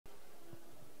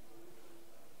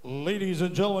Ladies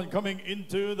and gentlemen, coming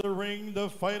into the ring, the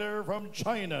fighter from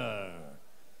China,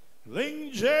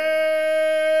 Ling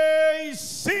Jie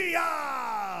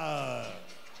Sia.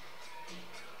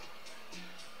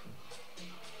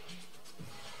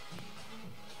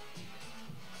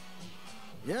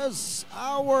 Yes,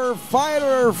 our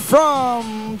fighter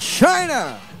from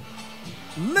China,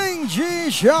 Ling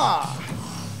Jie Sia.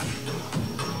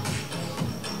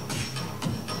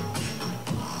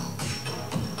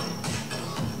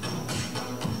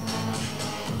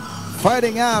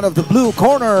 Fighting out of the blue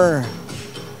corner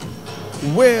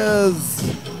with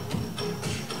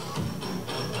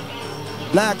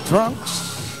black trunks.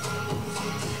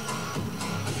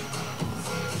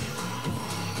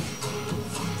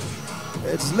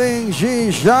 It's Ling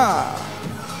Jie Sia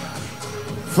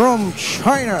from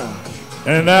China.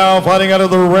 And now fighting out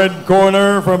of the red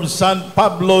corner from San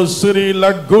Pablo City,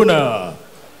 Laguna,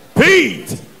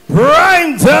 Pete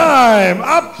Primetime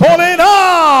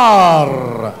Apolinar.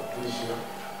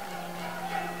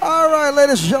 All right,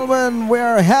 ladies and gentlemen, we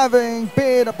are having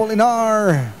Pete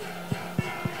Apolinar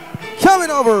coming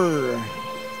over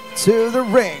to the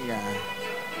ring.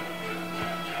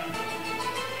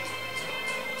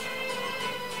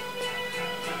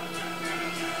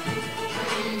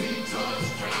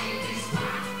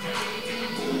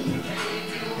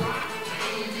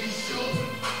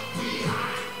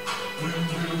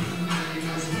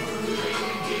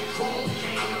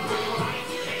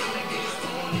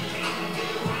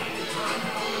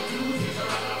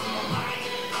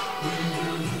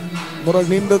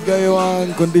 Murag nindot kayo ang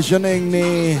conditioning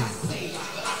ni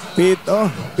Pete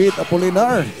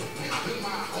Apolinar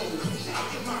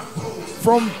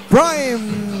from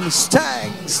Prime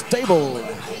Stag Stable.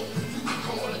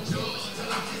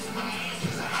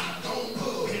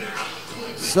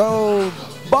 So,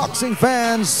 boxing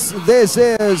fans, this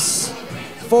is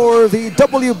for the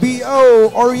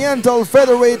WBO Oriental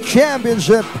Featherweight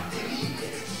Championship.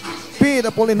 Pete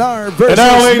Apolinar versus and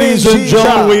now, ladies and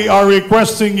gentlemen, we Sia. are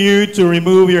requesting you to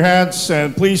remove your hats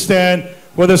and please stand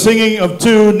for the singing of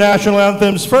two national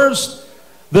anthems. First,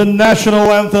 the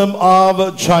national anthem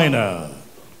of China.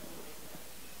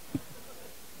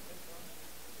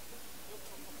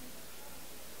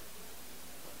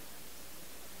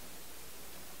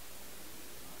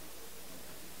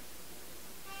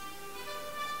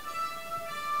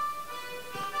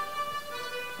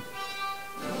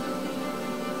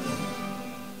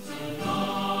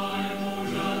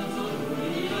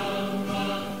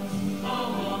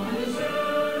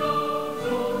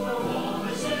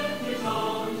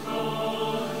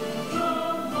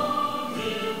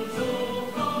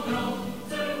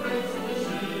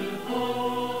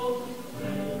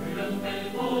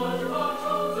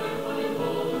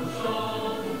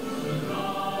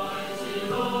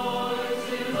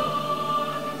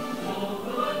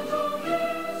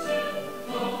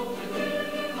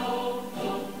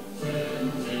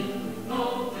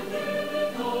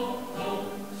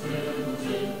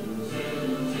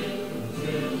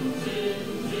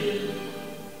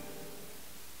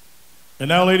 And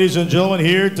now, ladies and gentlemen,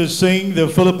 here to sing the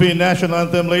Philippine national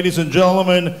anthem, ladies and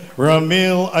gentlemen,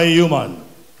 Ramil Ayuman.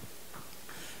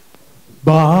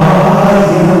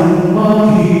 Bayang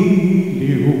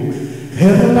magiliw,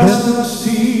 herlas ng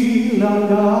silanganan,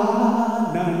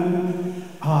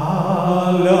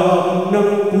 alam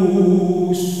ng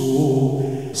puso,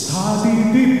 sa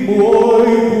dibdib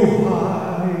mo'y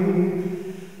buhay,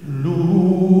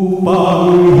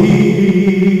 lupang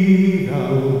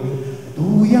hihirang,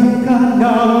 tuyang ka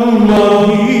ng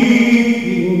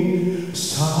magiging,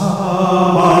 sa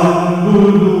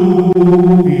manlulubing,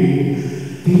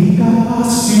 di ka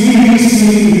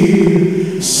masisir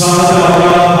sa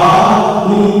lahat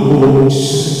ng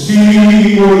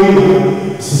di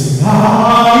mo'y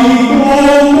sinabi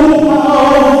mong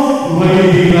upaw,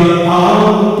 may bilang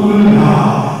ang tula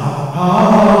at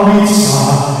awit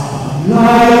sa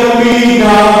layang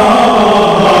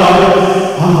minamahal,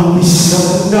 ang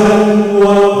isang ng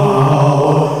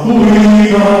wapaw,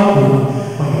 muli kapag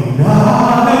may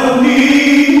nananinig,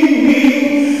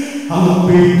 ang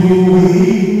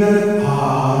bituin at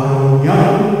araw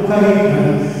niyang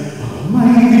kailan, ang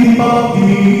may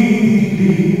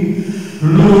ipagdidig,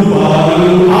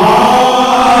 lupang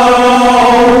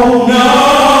araw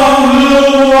ng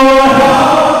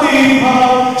luwalhati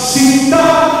pagsinta,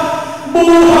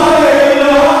 buhay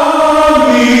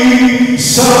langit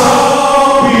sa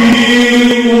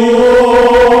piling mo,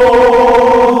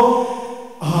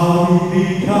 ang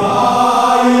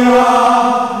bigaya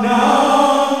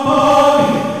ng pag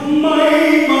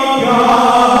may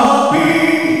magapit,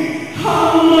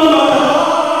 ang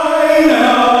mamatay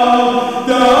na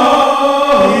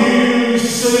dahil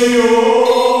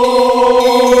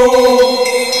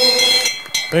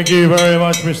Thank you very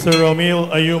much, Mr. Romil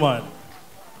Ayuman.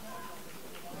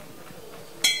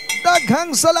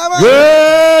 Daghang salamat.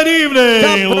 Good evening,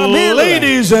 Kapramil.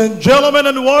 ladies and gentlemen,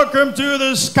 and welcome to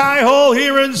the Sky Hall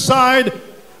here inside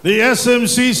the SM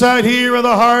Seaside here in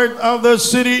the heart of the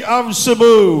city of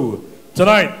Cebu.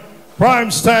 Tonight,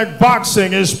 Prime Stag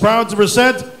Boxing is proud to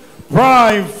present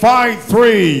Prime Fight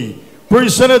 3,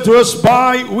 presented to us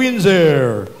by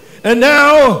Windsor. And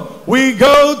now, we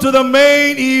go to the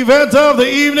main event of the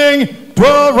evening,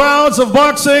 12 rounds of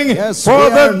boxing for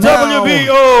the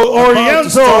WBO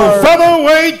Oriental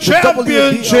Featherweight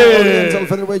Championship. Oriental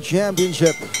Featherweight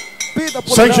Championship.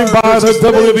 Sanctioned by the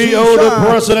WBO, the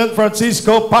President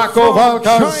Francisco Paco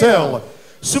Valcarcel.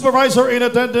 Supervisor in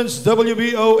attendance,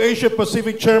 WBO Asia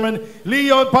Pacific Chairman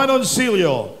Leon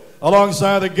Panoncillo.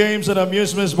 Alongside the Games and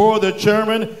Amusements Board, the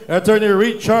Chairman, Attorney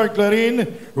Richard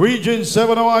Clarin, Region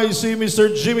 7 OIC, Mr.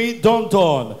 Jimmy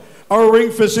Donton. Our ring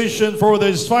physician for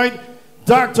this fight,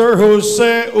 Dr.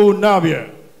 Jose Unabia.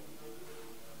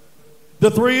 The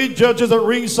three judges at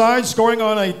ringside scoring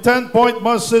on a 10-point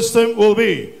must system will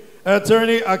be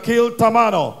Attorney Akil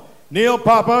Tamano, Neil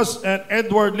Papas, and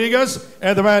Edward Ligas,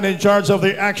 and the man in charge of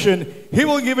the action. He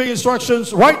will give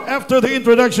instructions right after the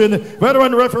introduction,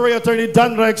 veteran referee Attorney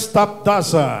Danrex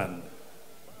Tapdasan.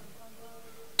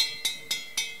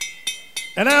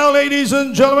 And now, ladies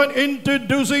and gentlemen,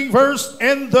 introducing first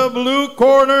in the blue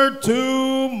corner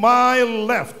to my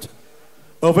left.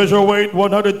 Official weight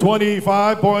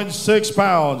 125.6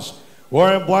 pounds.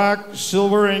 Wearing black,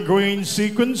 silver, and green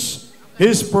sequins.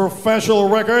 His professional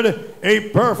record, a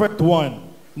perfect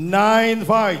one. 9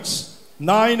 fights,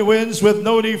 9 wins with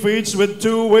no defeats, with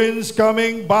 2 wins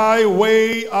coming by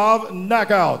way of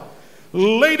knockout.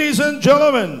 Ladies and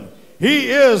gentlemen,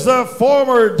 he is the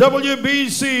former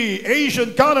WBC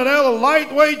Asian Continental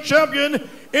Lightweight Champion,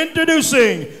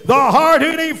 introducing the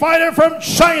hard-hitting fighter from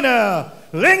China,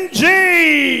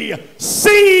 Lingji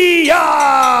Xia!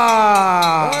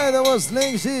 Alright, that was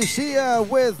Lingji Xia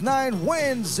with 9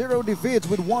 wins, 0 defeats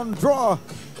with 1 draw,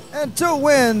 and 2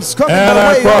 wins coming and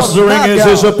by way across of the ring knockout. is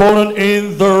his opponent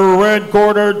in the red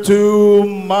corner to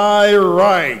my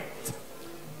right.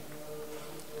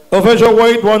 Official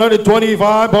weight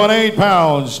 125.8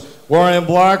 pounds, wearing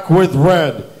black with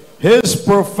red. His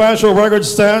professional record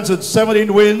stands at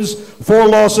 17 wins, 4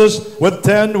 losses, with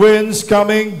 10 wins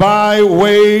coming by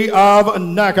way of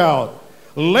knockout.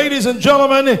 Ladies and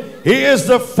gentlemen, he is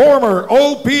the former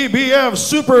OPBF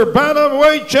Super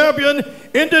Bantamweight Champion,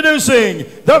 introducing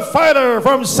the fighter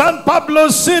from San Pablo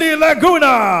City,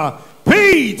 Laguna,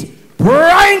 Pete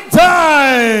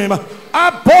Primetime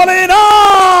Apolinar!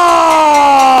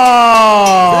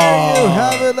 There you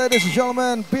have it, ladies and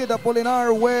gentlemen. Pete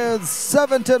Apolinar with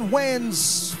 17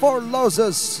 wins, 4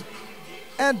 losses,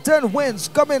 and 10 wins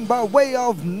coming by way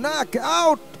of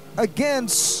knockout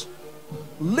against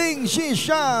Lingji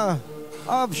Xia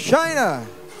of China.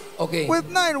 Okay. With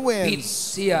 9 wins,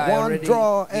 Xia, 1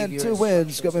 draw, and 2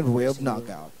 wins coming by way of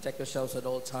knockout. Check yourselves at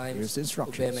all times. Here's the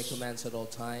instructions. Obey my commands at all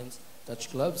times.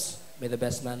 Touch gloves. May the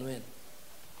best man win.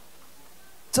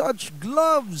 Touch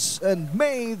gloves and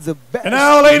may the best And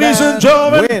now, ladies man and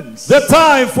gentlemen, wins. the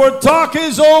time for talk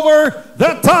is over.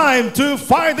 The time to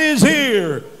fight is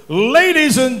here.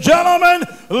 Ladies and gentlemen,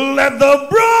 let the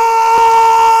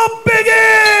brawl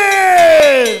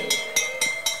begin!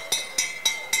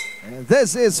 And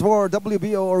this is for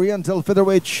WBO Oriental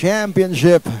Featherweight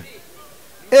Championship.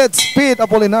 It's Pete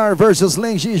Apolinar versus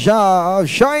Lingji Xia of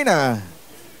China.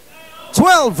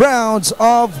 12 rounds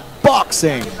of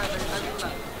boxing.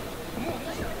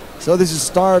 So this is the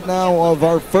start now of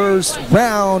our first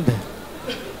round.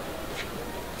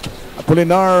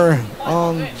 Apolinar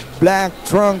on black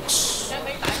trunks.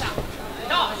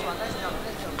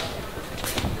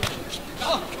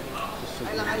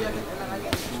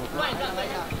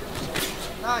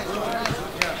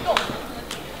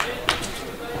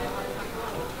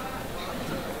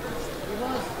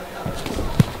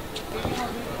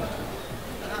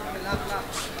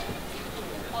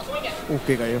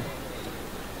 Okay kayo.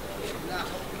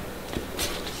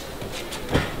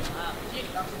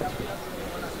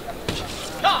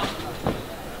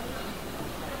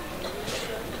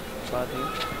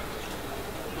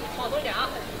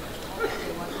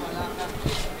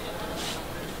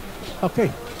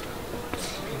 Okay.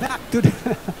 Back to the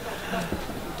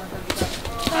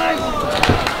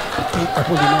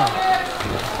Apolinar.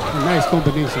 Nice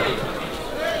combination.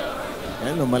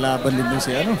 Ayan, lumalaban din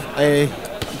si ano.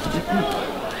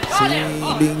 Si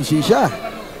Lingji Xia.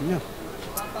 Yeah.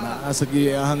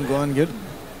 Naasagiyahan ko ang good.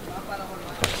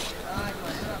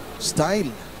 Style.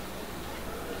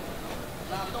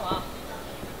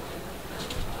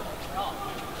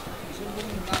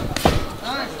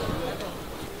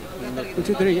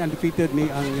 considering undefeated ni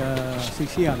ang si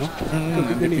Sia, no?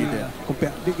 Undefeated.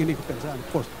 Di gini kumpensahan, of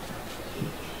course.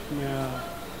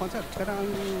 Konsep, karang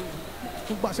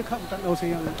kung basa ka, tanaw sa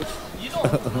yung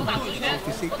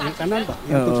physique, yung kanan ba?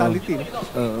 Yung totality, no?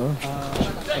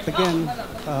 But again,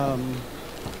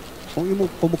 kung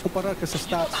kumukumpara ka sa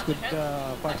stats with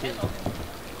party,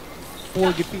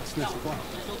 4 defeats na si Juan.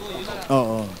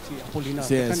 Si Apolinar.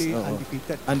 Yes,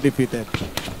 undefeated. Undefeated.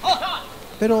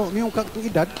 Pero yung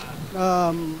edad,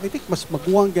 I think mas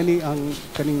maguwang gani ang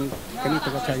kaning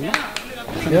taga-China.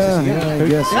 Yeah, I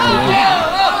guess.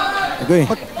 Okay.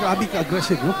 But grabe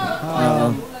ka-aggressive, no?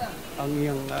 Ang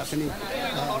iyang kaning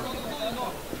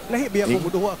lahi biya mo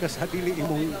muduwa ka sa dili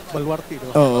imong balwarte,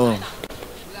 no?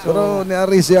 Pero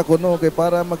niari siya ko, no, kay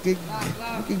para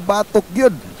makigbatok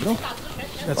yun, no?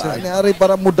 That's right. Niari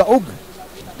para mudaog.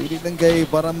 Dili lang kay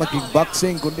para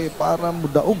makigboxing, kundi para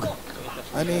mudaog.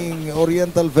 Aning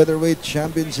Oriental Featherweight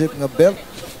Championship nga belt.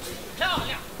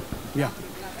 Yeah.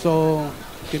 So,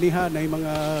 kiniha na yung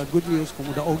mga good news kung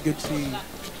mudaog yun si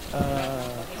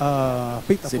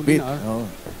Pete Apolinar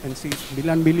and si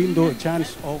Milan Milindo,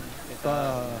 chance of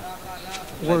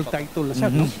world title na siya,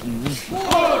 no?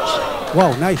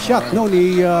 Wow, nice shot, no,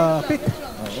 ni Pete.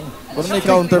 Pero may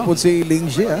counter po si Ling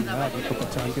Ji, ha? Dito pa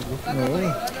sa akin, no?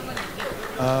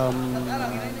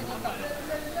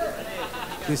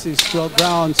 This is 12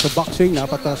 rounds sa boxing,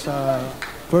 napata sa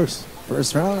first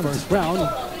round.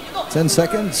 10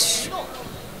 seconds.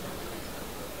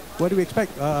 What do we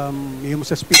expect? Yung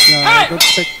sa speak na don't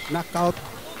expect knockout,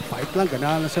 fight lang,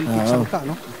 ganahan lang sa ka,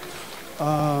 no?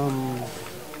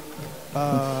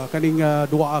 Kaning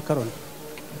duwa karon.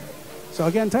 So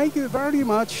again, thank you very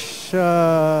much.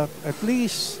 At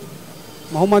least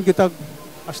mahuman kita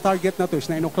as target na to is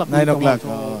 9 o'clock. 9 o'clock.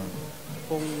 So,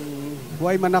 kung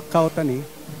why man-knockout ani?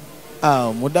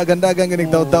 Mudagan-dagan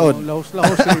ganing taon-taon. Lahos na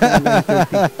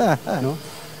 9:30, no?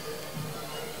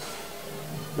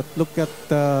 But look at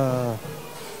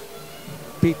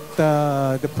Pete,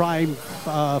 the prime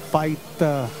fight,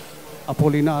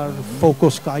 Apolinar,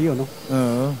 focus kayo, no?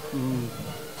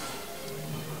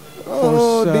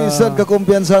 Di sad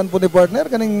kakumpiyansahan po ni partner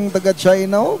kaning taga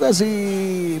China kasi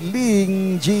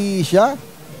Ling Ji siya.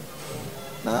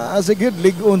 Na asig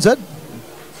lig unsad.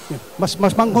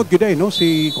 Mas manghod gyud no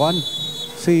si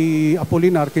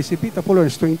Apolinar kay si Pete Apolinar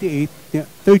is 28,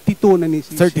 32 na ni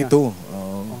si 32.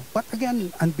 But again,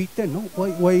 unbeaten, no?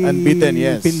 Why unbeaten,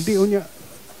 yes. Pildi unya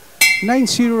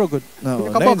 9-0 good.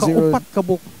 No, Kabaka upat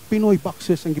kabuk Pinoy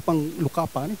boxers ang gipang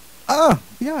lukapan.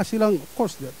 Yeah, silang of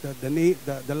course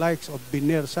the likes of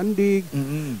Biner Sandig,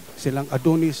 silang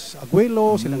Adonis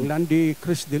Aguelo, silang Landy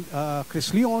Chris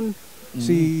Leon,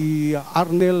 si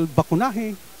Arnel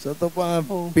Bacunaje. So ito pa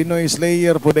Pinoy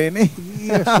Slayer po din eh.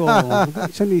 Yes, so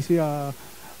isa ni siya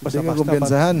basta-basta.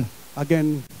 Kumpiyansahan.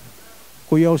 Again,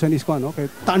 kuyaw sa nisko, no?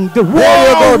 Kay Thunder.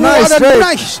 Wow!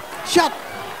 Nice shot!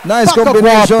 Nice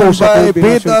combination by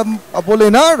Pete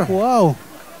Apolinar. Wow!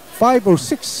 5 or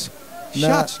 6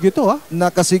 shots gito, ha?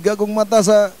 Nakasiga kong mata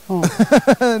sa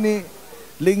ni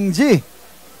Ling Ji.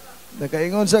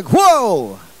 Nakaingon siya,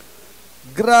 wow!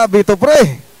 Grabe to,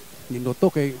 pre! Ninuto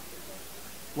kay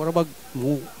warabag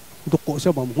mo duko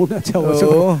siya, mamuna siya.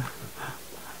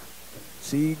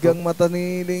 Sigang mata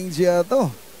ni Ling Ji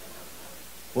ato.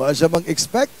 Wala siya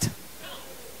mag-expect.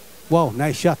 Wow,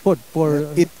 nice shot po.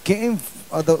 It came,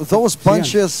 those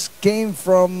punches came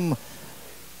from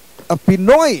a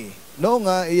Pinoy. No,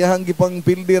 nga iyahang gipang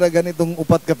pildira ganitong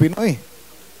upat ka Pinoy.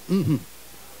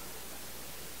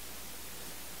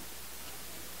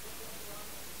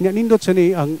 Nindot sa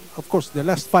ni, of course, the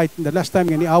last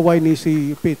time nga ni away ni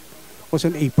si Pete was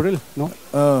in April, no?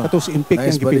 Katos impik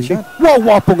nice yang gipildi. shot. Wow,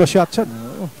 wapo nga shot.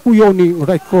 Uyaw ni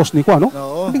right cross ni ko, no?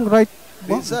 Right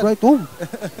home.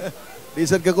 Di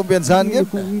sad ka kumpiyansahan yun.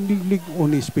 Hindi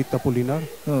on is Pete Apolinar.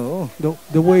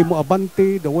 The way mo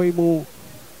abante, the way mo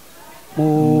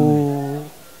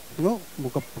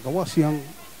pagawas yang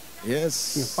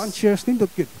punches nindot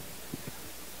gid.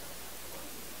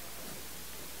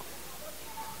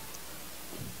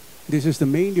 This is the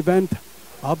main event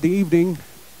of the evening.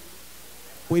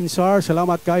 Winsar,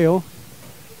 salamat kayo.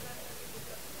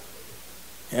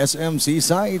 SM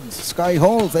Seaside, Sky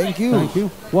Hall, thank you. Thank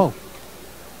you. Wow.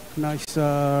 Nice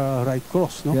right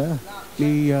cross, no? Yeah.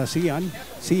 Ni Sia.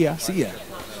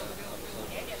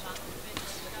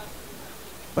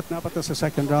 But napata sa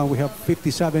second round, we have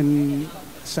 57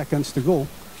 seconds to go.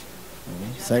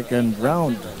 Second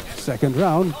round.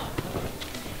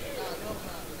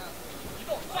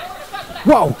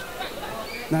 Wow!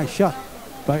 Nice shot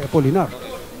by Apolinar.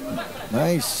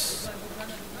 Nice.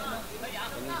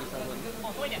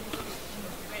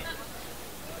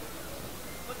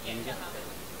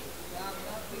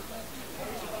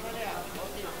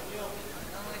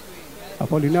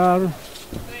 Apolinar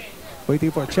waiting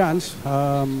for a chance.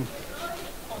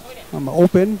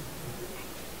 Open.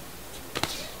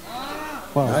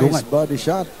 Wow, Nice body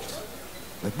shot.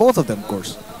 Like both of them, of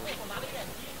course.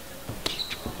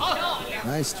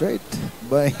 Nice straight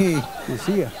by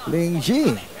Ling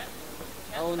Ji.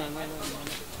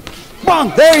 Bang!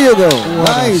 There you go. Wow.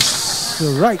 Nice.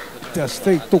 Right.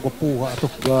 Straight to kapuha to.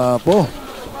 Guwapo.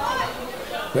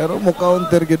 Pero mo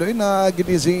counter gito na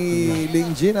gini si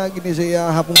Ling Ji na gini siya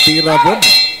hapong tira po.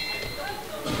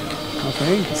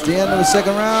 Okay. It's the end of the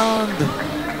second round.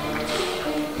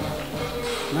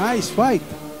 Nice fight.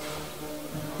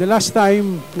 The last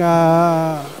time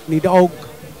ni Daog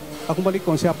ako balik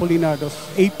ko si Apolinar was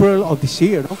April of this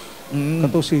year, no?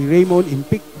 Kato si Raymond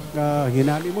Impik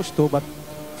hinanimos to, but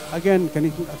again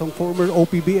atong former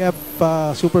OPBF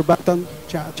Super Bantam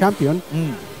champion.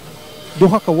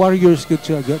 Duha ka warriors gud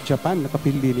sa Japan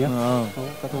nakapili niya.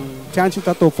 Katong chance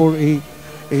ta to for a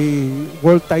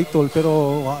world title,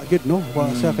 pero gid no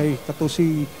sa kay kato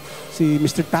si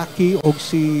Mr. Taki og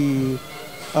si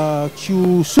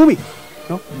Kyusumi,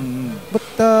 no? But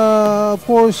of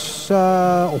course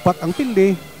upat ang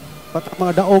pili, but ang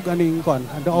mga daog aning kon,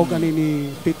 ang daog ani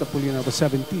ni Pete Apolinar was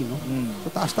 17, no?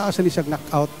 So taas-taas ni siya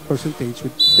knockout percentage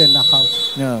with 10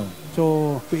 knockouts. Yeah.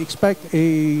 So we expect a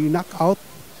knockout.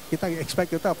 Kita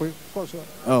expect ita, of course.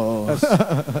 As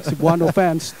Cebuano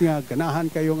fans niya ganahan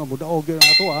kayo nga mudaog gyud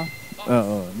ato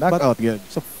Knockout good.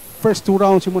 So first 2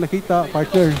 rounds mo nakita,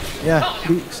 partner. Yeah.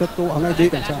 Sa to ang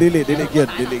Dili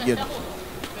good.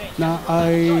 Na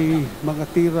ay mga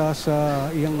tira sa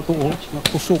iyang tuo na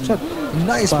kusog sad.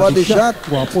 Nice body shot.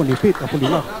 Guwapo ni Pete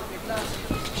Apolinar.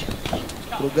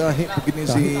 Trugahi pagini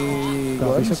si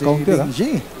counter, Ling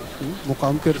Ji. Mo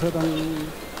counter sa ang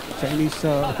Chinese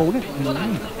opponent.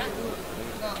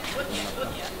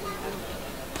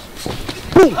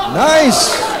 Boom!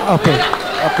 Nice. Okay.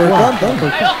 Uppercut.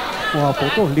 Guwapo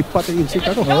to. Lipat ang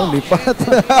insita to. Lipat.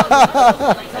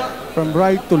 From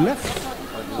right to left.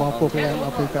 Guwapo kaya ang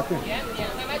uppercut niya.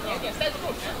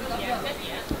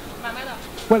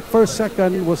 Well, first,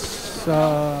 second was,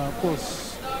 of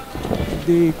course,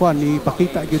 ni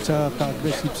pakita agad sa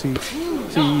ka-aggressive si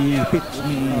Pete.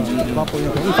 Guwapo niya.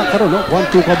 In fact, karoon, no?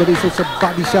 1-2 combination sa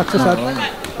body shot sa sad.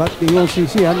 But yung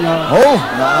sisihan na, wow,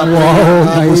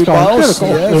 nice counter.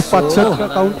 Lipat sa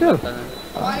counter.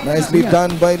 Nicely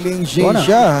done by Ling Ji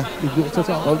siya.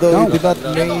 Although he did not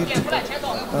make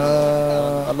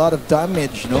a lot of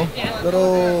damage, no? Pero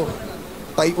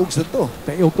tayog sa to.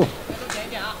 Tayog to.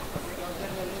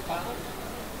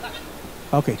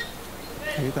 Okay.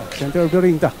 Kita, center of the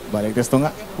ring ta. Balik testo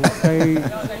nga. Okay.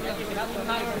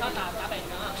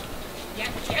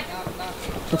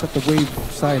 So at the wave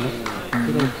side, no?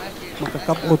 Pero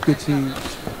makakap-out with si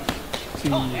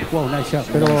wow, nice shot.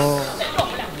 Pero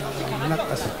not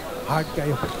as hard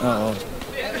kayo. Oo.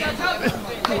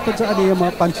 Ito sa ano yung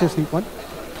mga punches ni Juan?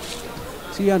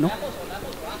 Siya, no?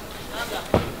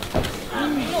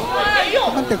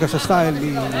 Kamante ka sa style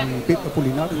ni Pete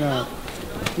Apolinar nga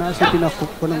nasa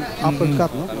pinakuk ko ng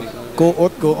uppercut, no?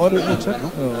 Kuot.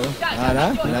 No? Oo.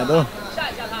 Nado.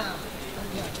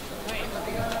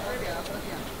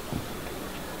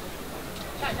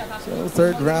 So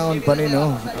third round pa rin,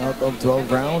 no? Out of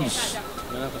 12 rounds.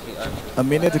 A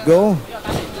minute to go.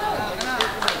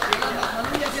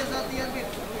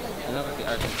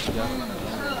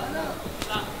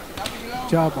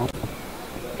 Job.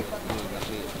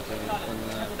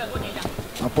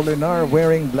 Apolinar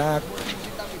wearing black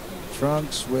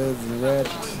trunks with red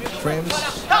trims.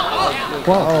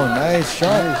 Wow. Oh, nice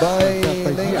shot by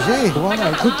Ling Ji.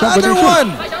 Good Another combination. one.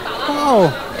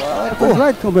 Wow. The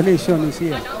right combination is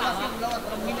here.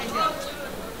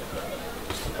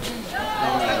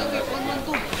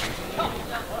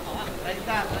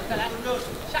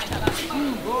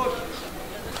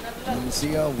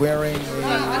 Sia wearing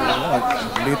a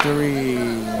glittery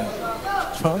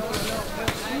trunk.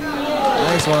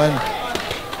 Nice one.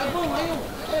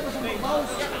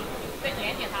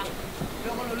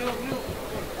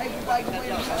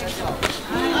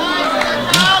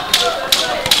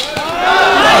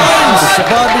 Nice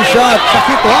body shot.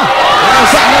 Sakit, ha?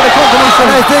 Nice. Another combination.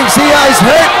 I think Sia is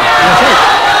hurt.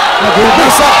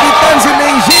 Nasakitan si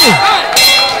Ling Ji.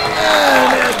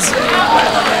 And it's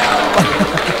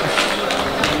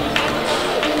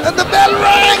and the bell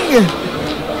rang!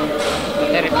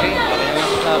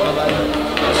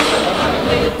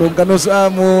 Kung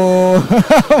kanusa mo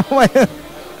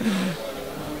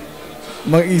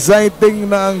mag-exciting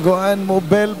na ang goan mo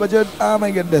bell pa dyan. Ah, my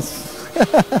goodness.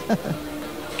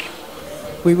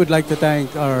 we would like to thank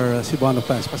our Cebuano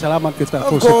fans. Pasalamat kita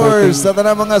Of for course, sa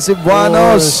tanang mga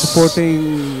Cebuanos. supporting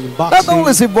Not boxing.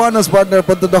 only Cebuanos, partner,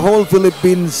 but to the whole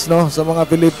Philippines, no? Sa mga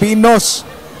Filipinos,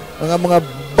 mga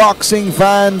boxing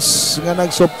fans nga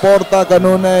nagsuporta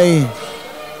kanunay.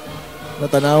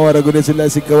 Natanawa ra gud sila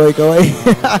si Kaway-Kaway.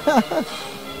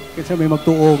 Kasi may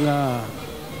magtuo nga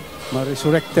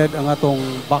ma-resurrected ang atong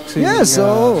boxing Yes,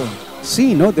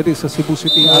 scene, no? That is sa Cebu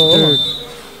City after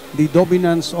the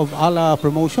dominance of ALA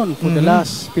promotion for the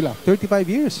last 35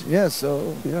 years. Yes,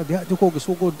 Yeah, diha ko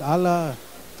gusugod ALA.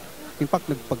 In fact,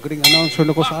 nagpag-ring announcer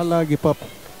na ko sa ALA,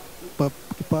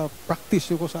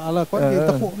 practice ko sa ALA.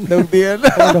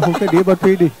 Di ba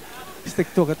pwede?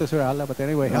 Stick to ka to Sir ALA. But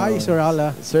anyway, hi Sir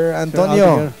ALA. Sir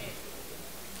Antonio.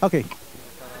 Okay.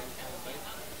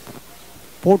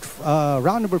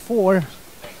 Round number 4.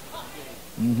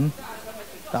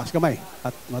 Taas kamay.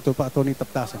 At matupa ito ni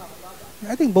taptasan.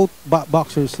 I think both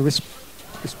boxers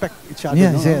respect each other.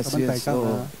 Yes, no? yes, Kabantay yes. ka,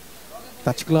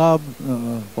 touch club.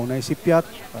 Kung naisipyat,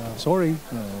 sorry.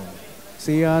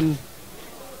 Siyan.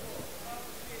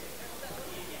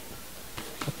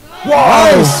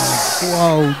 Wow!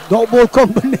 Wow! Double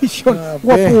combination.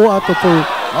 Wapo ato po.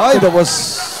 Ay, that was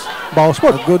Bawas po.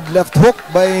 a good left hook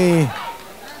by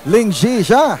Ling Ji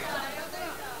siya.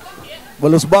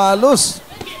 Balos-balos.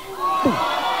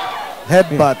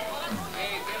 Headbutt.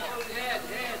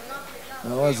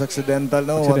 That was accidental,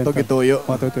 no? Wato gituyo.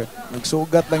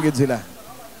 Nagsugat lang yun sila.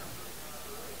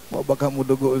 Baka mo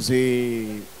dugo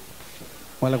si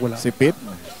Wala. si Pete.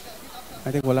 I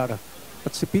think wala na.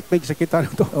 At si Pete may sakitan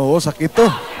ito. Oo, sakit to.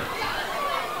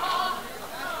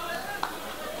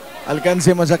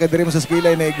 Alkansi man sa kadiri mo sa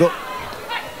skilay na igo.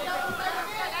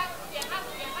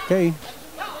 Okay.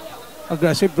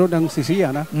 Aggressive bro ng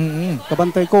sisiya na.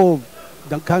 Kabantay ko,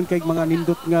 daghan kay mga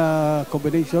nindot nga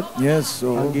combination. Yes,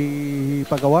 oo. Ang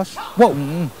ipagawas. Wow!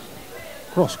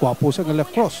 Cross, kwapo sa nga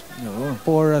left cross.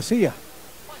 For Sia.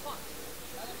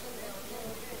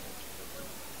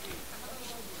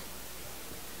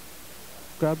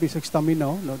 Grabe sa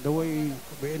stamina, no? The way,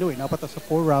 anyway, napata sa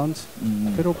 4 rounds.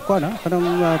 Pero kuha na,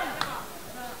 kanang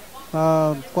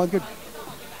kuha good.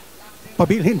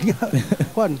 Pabilin niya.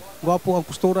 Kuhan, gwapo ang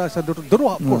postura sa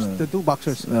duro, of course, the two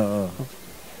boxers.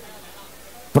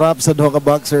 Props sa duha ka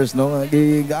boxers, no?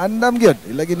 Giandam gyud.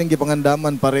 Ilagi nang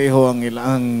gipangandaman pareho ang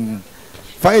ilang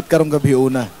fight karong gabi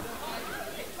una.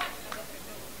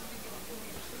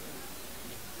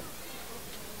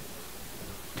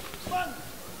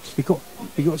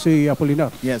 Igo si Apolinar.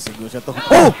 Yes, igo siya to.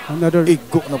 Oh! Another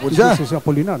Igo na po siya. si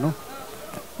Apolinar, no?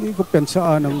 Hindi ko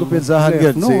pensaan ang Pensahan left,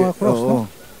 gyud no? si Cross, no?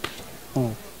 Oh.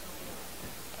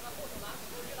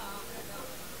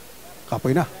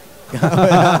 Kapoy na.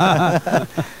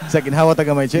 Sa ginhawa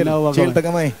tagamay, chill. Ginhawa Chill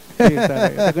gamay.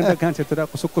 tagamay. Nagandaghan siya ito na,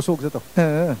 kusog-kusog sa to.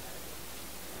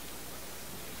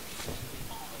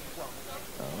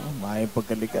 May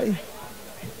pagkalikay.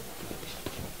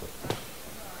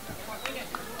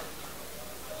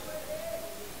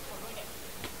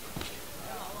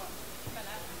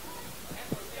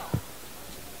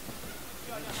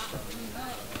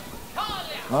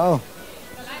 Wow.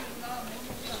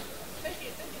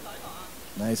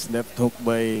 Nice left hook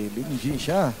by Ling Ji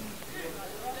siya.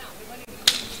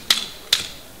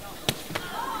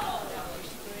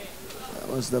 That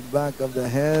was the back of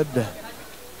the head.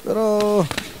 Pero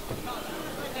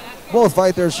both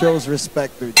fighters shows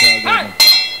respect to each other.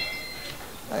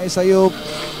 Nice ayup.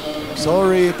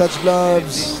 Sorry, touch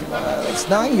gloves. That's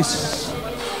nice.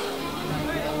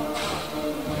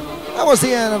 That was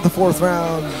the end of the 4th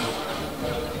round.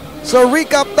 So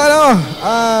recap tayo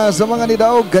sa mga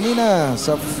nidaog ganina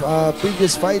sa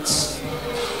previous fights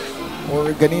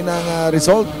or ganinang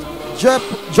result.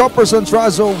 Jefferson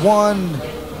Trazo won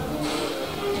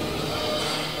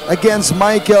against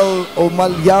Michael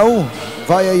Omalyao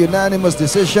via unanimous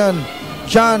decision.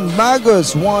 John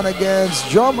Magus won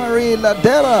against Jo Marie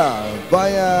Ladera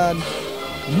via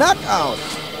knockout.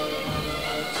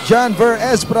 John Ver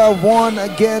Espra won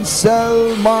against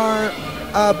Selmar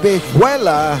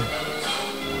Abejuela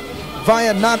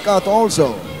via knockout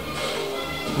also.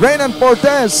 Renan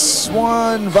Portes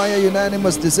won via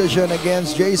unanimous decision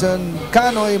against Jason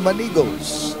Canoy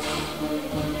Manigos.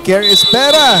 Kerry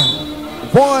Espera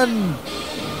won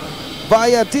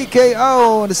via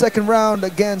TKO in the 2nd round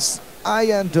against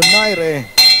Ian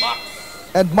Donaire.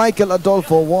 And Michael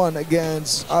Adolfo won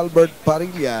against Albert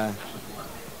Parilla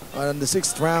on the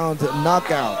 6th round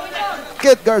knockout.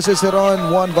 Kit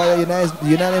Garcia-Ceron won via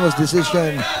unanimous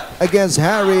decision against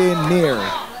Harry Neer.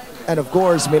 And of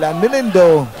course, Milan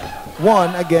Melindo won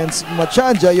against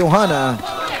Machanja Johanna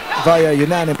via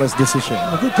unanimous decision.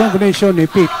 A good combination ni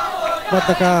Pete. But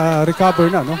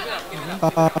naka-recover na, no?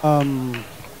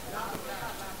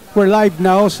 We're live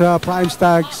now sa Prime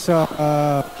Stags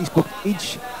Facebook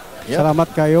page. Yep. Salamat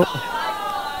kayo.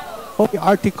 Okay,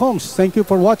 RT Combs, thank you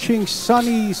for watching.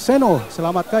 Sunny Seno,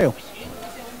 salamat kayo.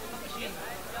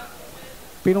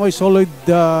 Pinoy Solid,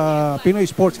 Pinoy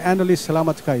Sports Analyst,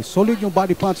 salamat kayo. Solid yung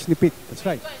body punch ni Pete. That's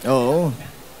right. Oo.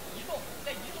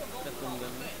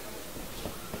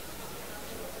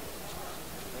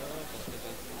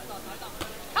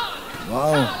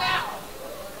 Wow.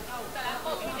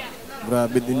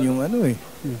 Grabe din yung ano eh.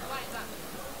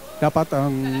 Dapat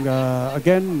ang,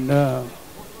 again,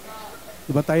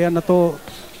 batayan na to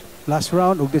last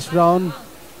round o this round.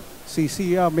 Si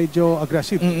Sia medyo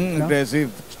aggressive.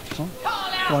 Aggressive.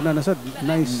 Wala na sad.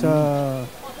 Nice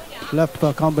left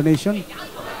combination.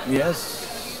 Yes.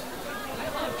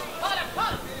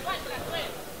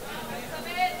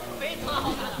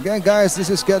 Again, guys,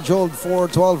 this is scheduled for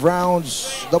 12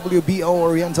 rounds WBO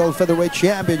Oriental Featherweight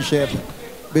Championship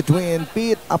between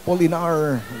Pete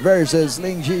Apolinar versus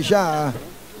Ling Jisha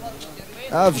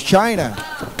of China.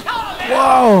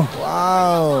 Wow!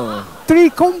 Wow!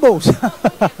 3 combos.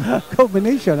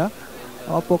 Combination, ha?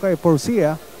 Opo kay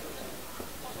Porcia.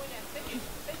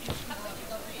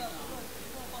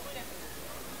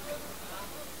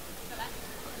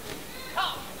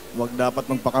 Wag dapat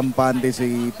magpakampante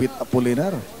si Pete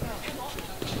Apolinar.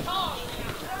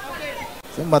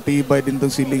 So, matibay din tong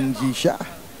si Ling Jisha.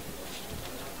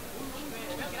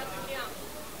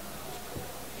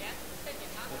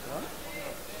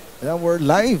 Yeah, we're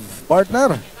live,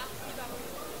 partner.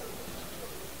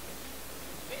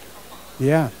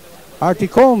 Yeah. RT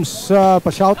Combs,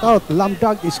 pa-shout out.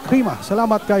 Lamdag Iskrima.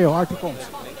 Salamat kayo, RT Combs.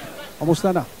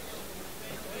 Kamusta na?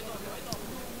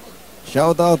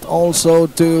 Shout out also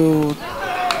to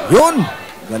Yun.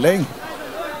 Galing.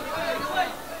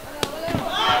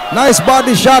 Nice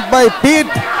body shot by Pete.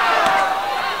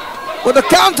 With a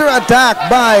counter attack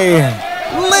by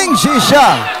Ling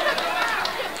Jisha.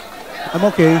 I'm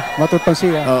okay. Matutang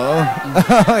siya. Oo.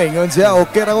 Ingon siya.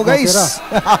 Okay ra ko, guys.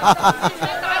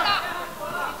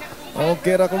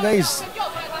 Okay ra ko, guys.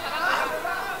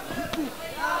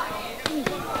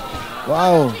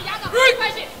 Wow.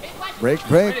 Break,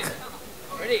 break.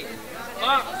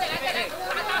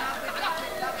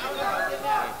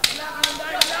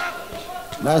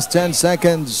 Last 10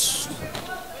 seconds.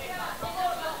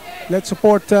 Let's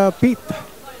support Pete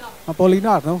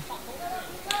Apolinar, no?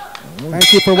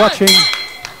 Thank you for watching.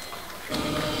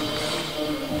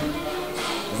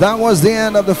 That was the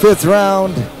end of the 5th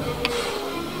round.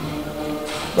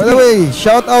 By the way,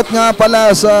 shout out nga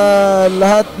pala sa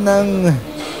lahat ng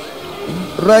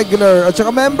regular at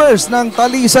saka members ng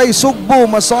Talisay Sugbo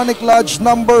Masonic Lodge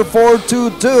number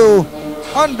 422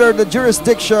 under the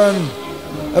jurisdiction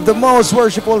of the most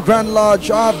worshipful Grand Lodge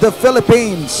of the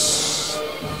Philippines.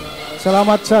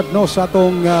 Salamat sa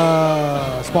atong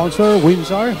sponsor,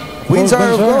 Windsor. Windsor,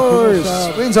 of course.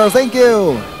 Windsor, thank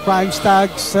you. Prime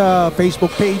Stags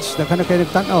Facebook page. Nakana kayo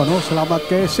nagtanaw, no? Salamat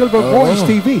kay Silver Boys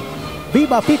TV.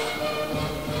 Viva Pete.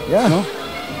 Yeah. No?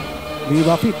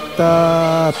 Viva Pete.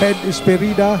 Ted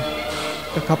Esperida.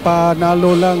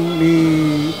 Kakapanalo lang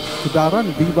ni Kudaran.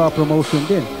 Viva Promotion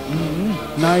din.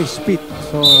 Nice Pete.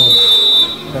 So,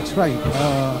 that's right.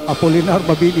 Apolinar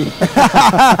Mabini.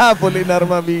 Apolinar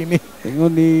Mabini.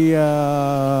 Tingnan ni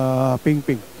Ping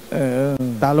Ping.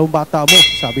 Talong bata mo,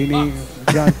 sabi ni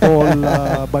John Paul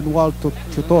Banual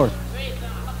Tutor.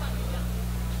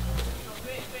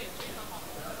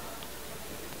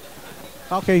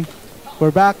 Okay,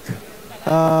 we're back.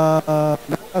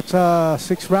 That's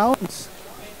 6 rounds.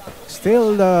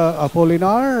 Still,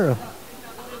 Apolinar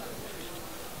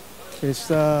is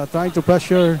trying to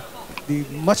pressure the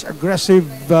much aggressive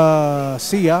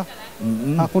Sia.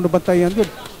 Ako nabantayan yun.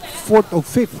 4th o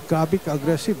 5th, grabe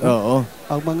ka-aggressive. Oo.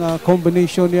 Ang mga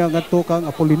combination niya ng tukang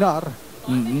Apolinar.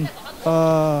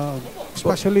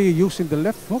 Especially using the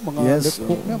left, no? Mga left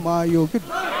hook niya, maayo.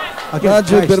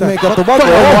 Medyo pirme katubag.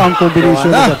 Ang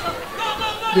combination niya.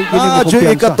 Medyo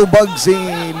ikatubag si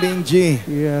Ling Ji.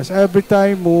 Yes, every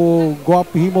time mo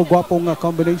gwapong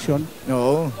combination.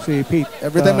 Oo. Si Pete.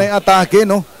 Every time may atake,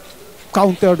 no?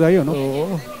 Counter na yun, no?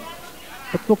 Oo.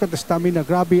 But look at the stamina,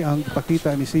 grabe ang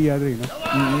pakita ni Sia rin, no?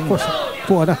 Of course,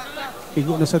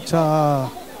 igo na sa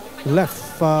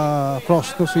left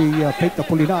cross to si Pete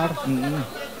Apolinar.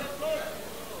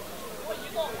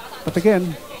 But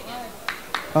again,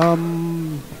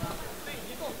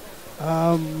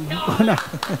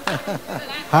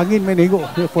 hangin may nigo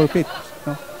for Pete.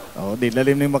 No? Oh, di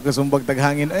lalim na yung magkasumbag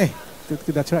taghangin eh.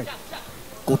 That's right.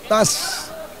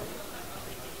 Kutas.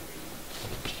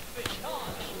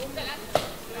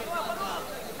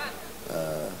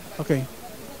 Okay.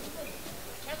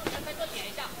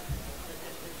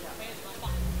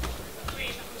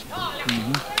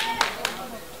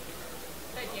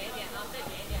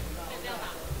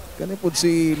 Kani po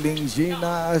si Ling Ji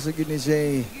na sa gini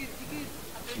siya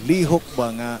lihok ba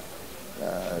nga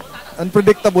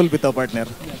unpredictable bitaw partner.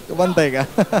 Kabantay ka.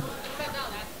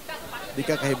 Di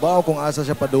ka kahibaw kung asa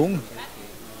siya padung.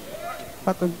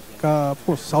 Patag ka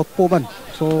po South po man.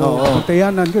 So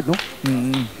pantayanan gud no.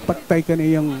 Patay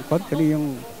kaniyang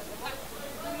kaniyang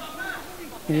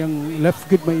left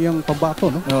gud may iyang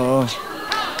pambato no. Oo.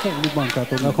 Libang ka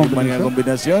to na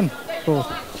kombinasyon. So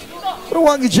pero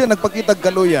wag siya nagpakita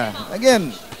galuya.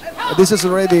 Again, this is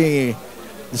already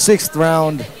the 6th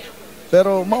round.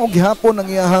 Pero maong gihapon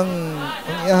ang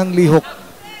iyahang lihok.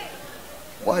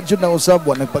 Wag jud na usab,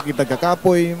 wag nagpakita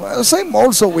kakapoy. Same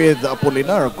also with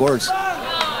Apolinar, of course.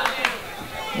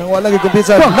 Nang wala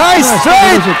gikumpisa. Nice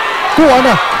straight! Kuha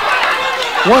na.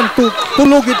 1-2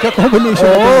 tulugit ka combination.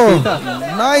 Oh,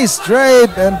 nice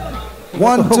straight and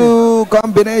 1-2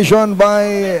 combination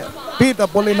by Pete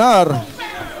Apolinar.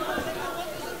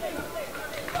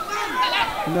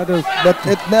 But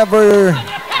it never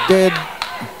did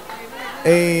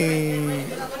a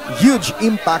huge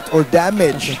impact or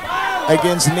damage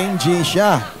against Ling Ji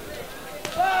Xia.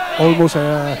 Almost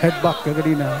a headbutt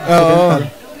kaganina.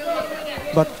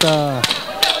 But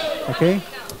okay.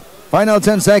 Final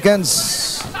 10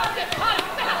 seconds.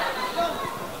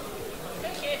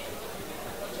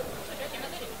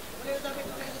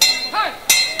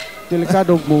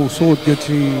 Delikado mo suot yun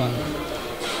si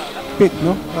Pete,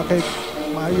 no? Okay.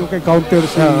 Maayo kay counter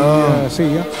si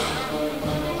Sia.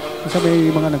 Kasi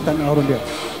may mga nagtanaw ron diyan.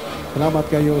 Salamat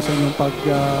kayo sa inyong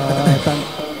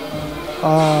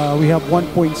we have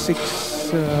 1.6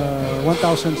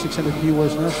 1,600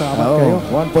 viewers na. Salamat kayo.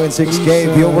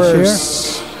 1.6K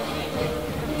viewers.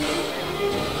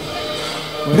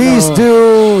 Please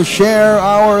do share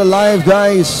our live,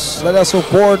 guys. Let us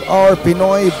support our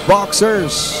Pinoy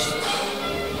boxers.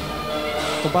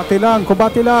 Kumbate lang,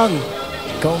 kumbate lang.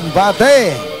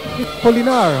 Combate!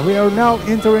 Apolinar, we are now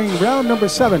entering round number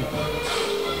 7.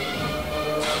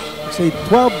 Say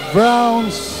 12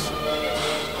 rounds.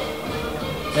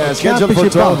 Yeah, scheduled for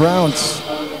 12 rounds.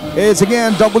 It's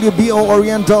again WBO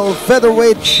Oriental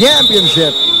Featherweight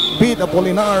Championship. Pete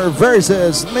Apolinar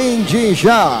versus Ling Ji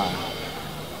Xia.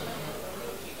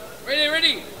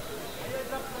 Ready.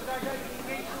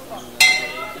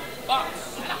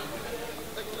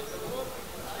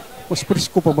 Mas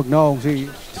presko pa magnaong si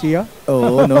Sia.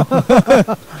 Oo, no?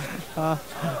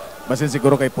 Basin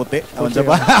siguro kay puti. Awan siya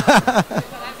pa.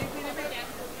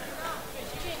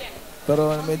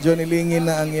 Pero medyo nilingin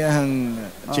na ang iyahang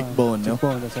cheekbone, no?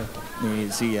 Cheekbone, that's it.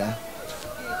 Ni Sia.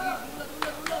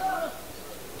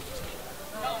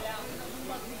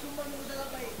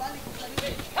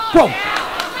 Wow!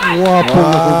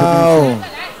 Wow!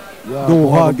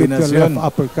 Duhagid ka left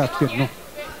uppercut yun, no?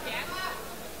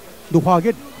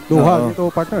 Duhagid ito,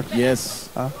 partner.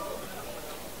 Yes.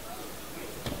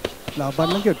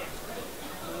 Laban lang yun.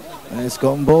 Nice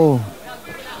combo.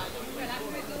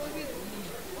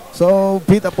 So,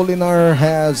 Pete Apolinar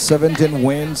has 17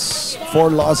 wins,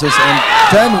 4 losses, and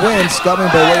 10 wins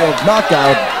coming by way of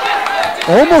knockout.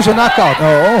 Almost a knockout.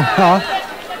 Oo.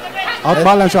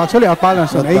 Outbalance actually,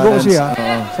 outbalance. Naigo siya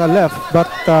sa left,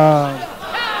 but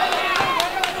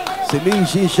si Ling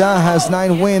Ji Xia has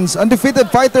 9 wins.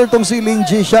 Undefeated fighter tong si Ling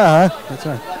Ji Xia, ha? That's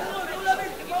right.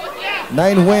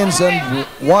 9 wins and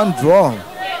 1 draw.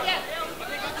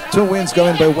 2 wins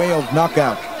coming by way of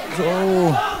knockout. So,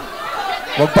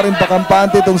 wag pa rin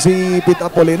pakampante itong si Pete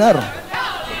Apolinar.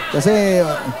 Kasi,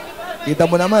 kita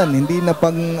mo naman, hindi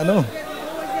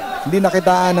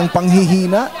nakitaan ng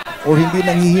panghihina o hindi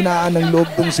nanghihinaan ng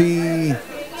loob itong si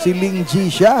Ling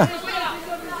Ji Xia.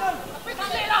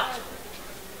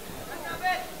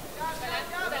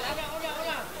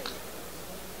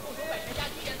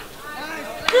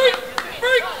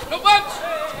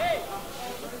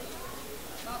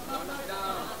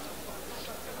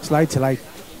 Slide.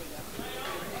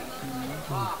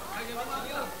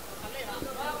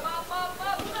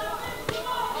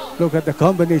 Look at the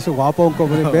combination. Wapong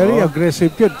combination. Very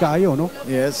aggressive yun kayo, no?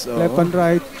 Yes. Left and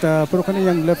right. Pero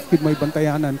kaniyang left kid may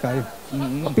bantayanan kayo.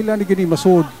 Kapila ni gini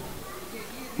masud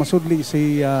li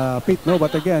si Pete, no?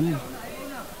 But again,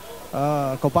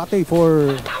 kabate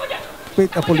for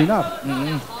Pete Apolinar.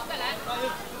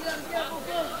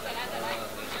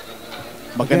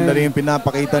 Maganda rin yung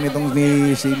pinapakita nitong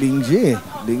si Ling Ji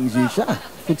Xia.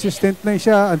 Consistent na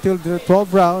siya until the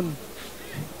 12th round.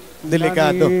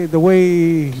 Delikado. The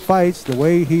way he fights, the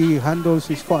way he handles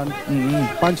his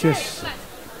punches.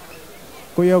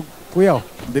 Kuya, Kuya.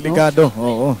 Delikado.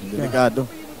 Oo, delikado.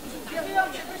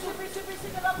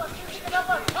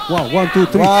 Wow, 1, 2,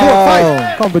 3,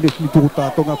 4, 5. Combination ni Tuta.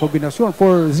 Ito nga kombinasyon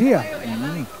for Zia.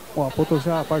 Wow, po to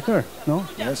sa partner, no?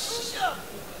 Yes.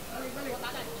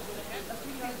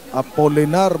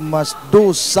 Apolinar must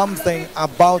do something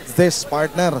about this,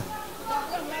 partner.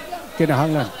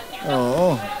 Kinahanglan.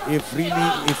 Oo. If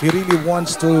he really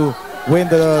wants to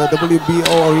win the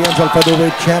WBO Oriental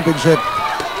Featherweight Championship,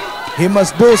 he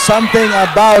must do something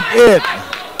about it.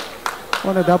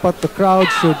 Una, dapat the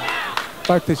crowd should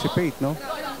participate, no?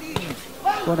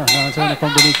 Una, nasa na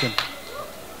combination.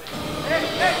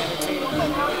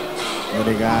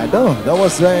 Delikado. That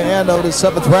was the end of the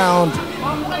 7th round.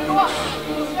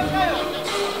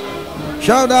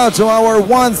 Shout out to our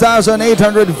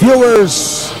 1,800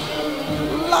 viewers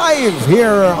live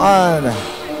here on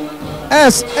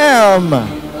SM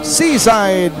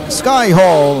Seaside Sky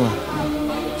Hall.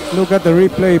 Look at the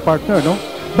replay, partner, no?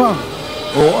 Bang!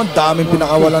 Oo, ang daming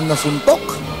pinakawalan na suntok.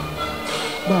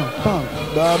 Bang! Bang!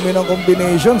 Dami ng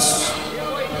combinations.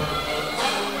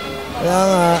 Kaya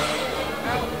nga,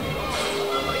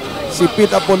 si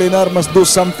Pete Apolinar must do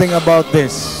something about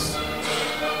this.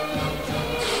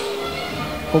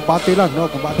 Kumpati lang,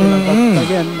 no? Kumpati lang. But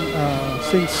again,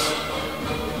 since...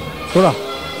 Tura.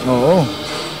 Oo.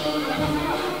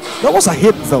 That was a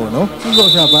hit though, no? Hindi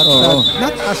siya, but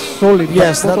not as solid.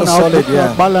 Yes, not as solid,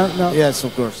 yeah. Yes,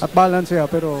 of course. At balance siya,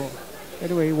 pero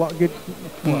anyway, wala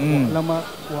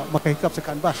makahikap sa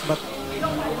canvas. But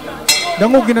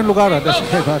dangugin ang lugar, that's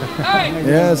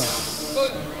yes.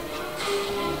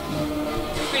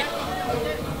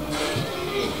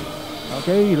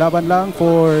 Okay, laban lang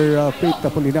for Pete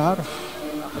Apolinar.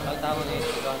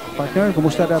 Partner,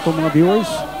 kumusta na itong mga viewers?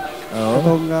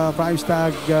 Itong price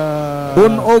tag...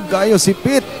 Bunog kayo si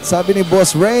Pete, sabi ni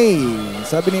Boss Ray.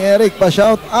 Sabi ni Eric,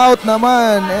 pa-shout out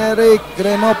naman. Eric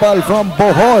Renopal from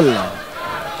Bohol.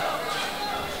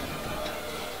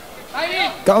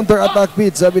 Counter attack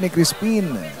Pete, sabi ni Crispin.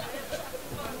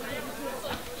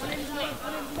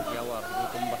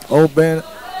 Open,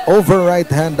 over right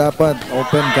hand dapat.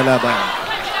 Open kalaban.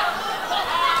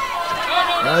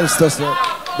 That's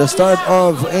the start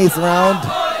of 8th round.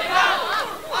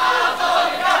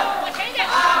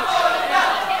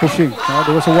 Pushing.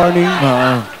 There was a warning.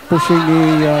 Pushing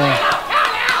ni...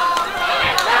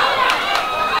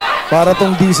 Para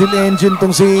tong diesel engine tong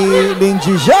si Ling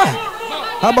Jia.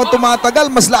 Habang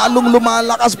tumatagal, mas lalong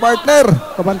lumalakas, partner.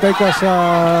 Kabantay ka sa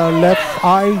left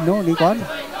eye, no, Nikon?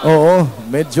 Oo,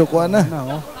 medyo kuha na.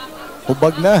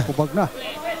 Hubag na. Hubag na.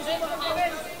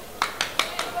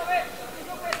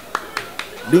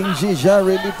 Ling Jia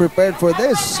really prepared for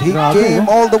this. He came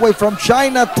all the way from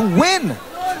China to win.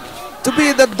 To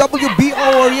be the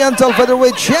WBO Oriental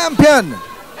Featherweight Champion.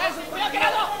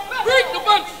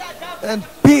 And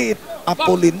Pete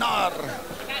Apolinar,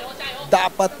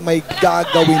 dapat may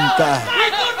gagawin ka.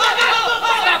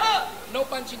 No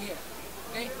punching here.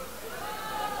 Okay?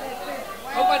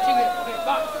 No punching here.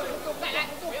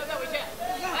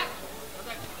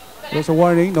 There's a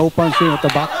warning, no punching at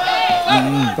the back.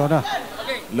 Ito na.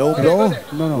 Low blow?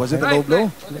 No. Was it a low blow?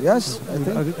 Yes,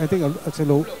 I think it's a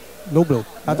low blow.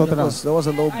 That was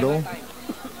a low blow.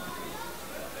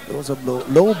 There was a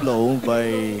low blow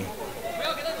by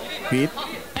Pete.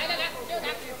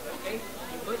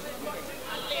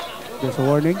 There's a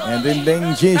warning. And then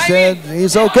Ling Ji said,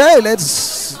 he's okay,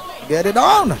 let's get it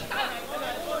on.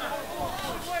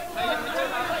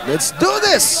 Let's do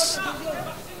this.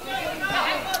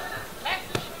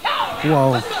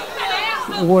 Wow.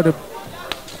 What a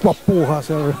papuha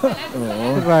sa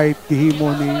right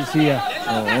himo ni siya.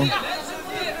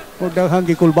 Huwag daghang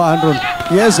gikulbaan ron.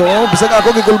 Yes, bisag ako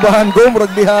gikulbahan ko,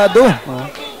 murag lihado.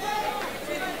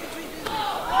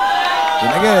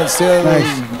 And again, still the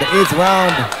 8th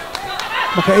round.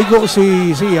 Makaigo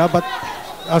si siya, but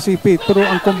si Pete, pero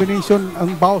ang combination,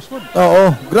 ang bawas mo.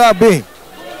 Oo, grabe.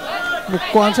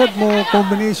 Kuhansad mo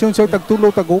combination sa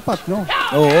tagtulo, tagupat, no?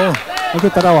 Oo. Ito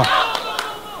tarawa.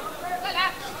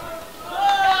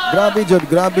 Grabe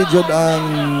jud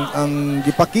ang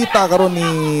gipakita karon ni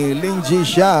Ling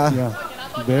Jia. Yeah.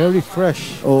 Very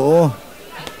fresh. Oo.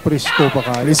 Presko pa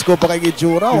kayo. Presko pa kay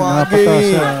gitsura. Napata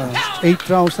sa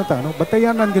 8 rounds na ta, no?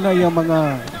 Batayanan ginaya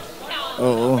mga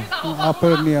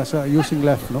upper niya sa using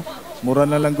left, no? Mura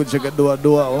na lang gud siya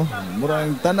kadua-dua, oh. Mura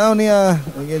ang tanaw niya.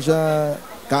 Ngayon siya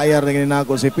kaya rin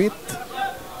nako si Pete.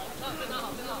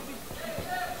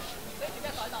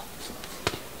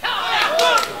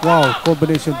 Wow,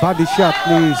 combination body shot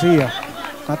ni Zia.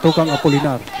 Natukang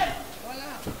Apolinar.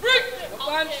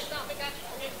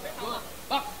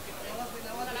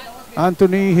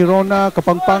 Anthony Hirona,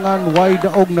 Kapangpangan, wide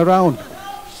daog na round.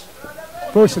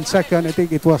 First and second, I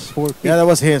think it was for Pete. Yeah, that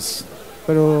was his.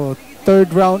 Pero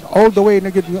third round, all the way,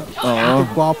 naging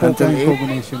guwapo until kayong 8.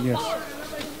 combination, yes.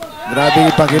 Grabe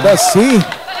ipakita.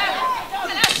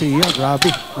 Siya,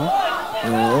 grabe. No?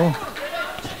 Oo.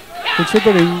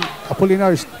 Considering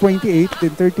Apolinar is 28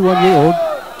 and 31-year-old.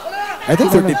 I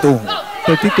think 32.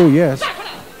 32, yes.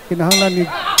 Kinahanglan ni...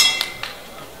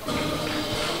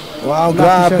 Wow,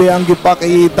 grabe ang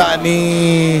gipakita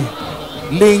ni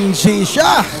Ling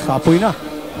Xisha. Kapoy na.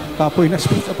 Kapoy na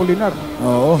speed Apolinar.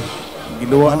 Oo.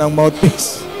 Giluwa ng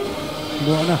mouthpiece.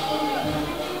 Giluwa na.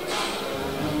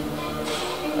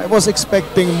 I was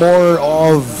expecting more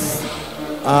of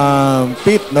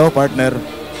Pete, no, partner?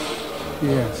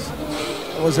 Yes.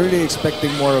 I was really expecting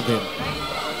more of him.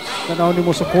 Tanaw ni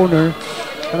mo sa corner.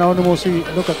 Tanaw ni mo si...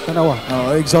 Look at tanawa.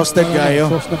 Oh, exhausted kayo.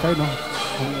 Exhausted na kayo, no?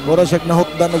 Mura siya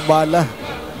nahukdan ng bala.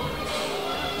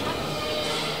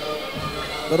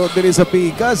 Pero diri sa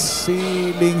pikas, si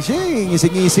Ling Xi,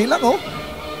 ngisi-ngisi lang, oh.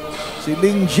 Si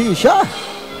Ling Xi siya.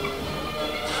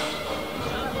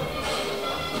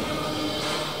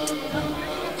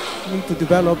 Need to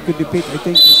develop to defeat. I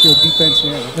think it's your defense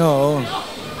niya. Oo.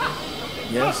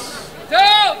 Yes.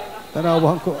 Tanaw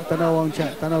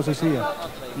sa siya.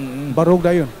 Barog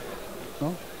na yun.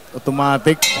 No?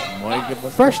 Automatic.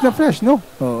 Fresh na fresh, no?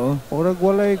 Oo. Orag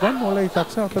walay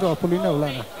taksa, pero Apolinar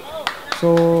wala na.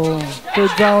 So,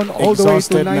 third round, all the way to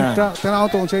Exhausted ninth na. round.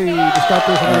 Tanaw to siya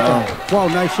i-discover sa ninth round. Wow,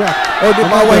 nice shot. Oh, di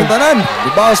pa yung tanan.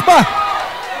 Di bawas pa.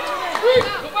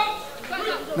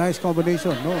 Nice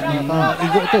combination, no?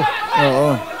 Nakaigo to.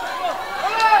 Oo.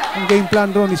 Ang game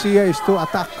plan ron ni Sia is to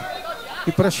attack.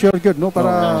 I-pressure good, no?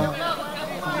 Para...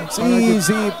 Si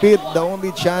Pete, the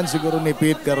only chance siguro ni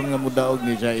Pete karon nga mudaog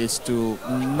ni siya is to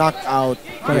knock out.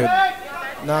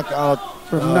 Knock out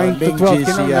from 9 to 12,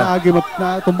 kinang naagi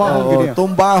na tumbahon gid niya.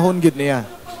 Tumbahon gid niya.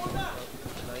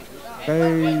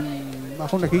 Kay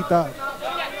ako nakita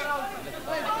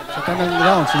sa tanang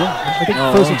rounds, no? I think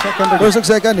first and second. First and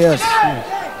second, yes.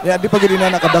 Yeah, di pa gid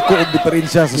na nakadako og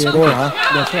diferensya sa score, ha?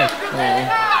 That's right. Oo.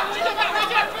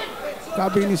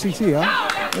 Grabe ni Sisi, ha?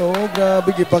 Oo,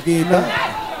 grabe gipakita.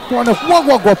 Kung ano,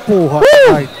 wag-wag-wapo, ha?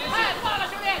 Right.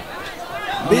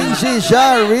 Ling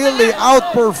Xisha really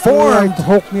outperformed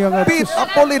Pete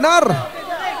Apolinar.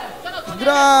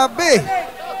 Grabe.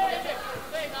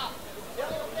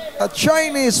 A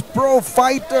Chinese pro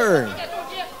fighter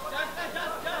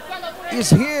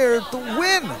is here to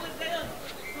win.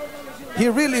 He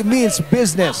really means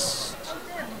business.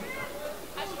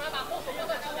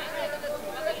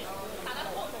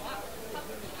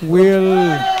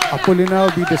 Will Apolinar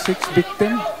be the sixth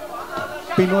victim?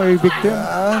 Pinoy victim?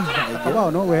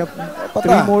 No? We have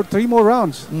three more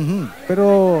rounds.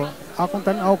 Pero akong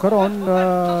tanaw karon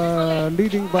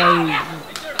leading by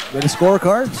the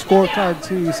scorecard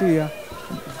si Sia.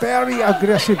 Very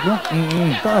aggressive, no?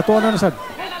 Ito na sad.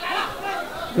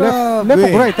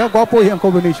 Left right, ha? Gwapo yung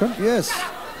combination. Yes.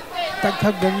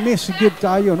 Taghag ng miss give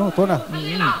tayo, no? Ito na.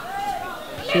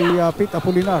 Si Pete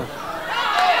Apolinar.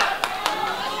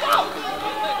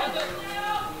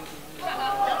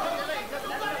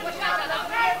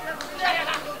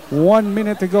 One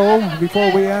minute to go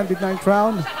before we end the ninth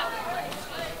round.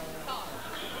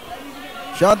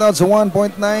 Shoutout sa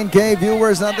 1.9K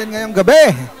viewers natin ngayong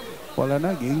gabi. Wala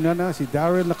na, giingnan na si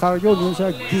Daryl Lacario yun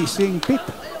sa Gising Pit.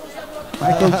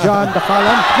 Michael John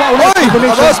Dacalan. Wow,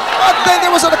 but then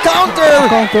there was a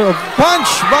counter of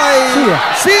punch by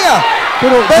Sia.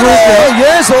 Pero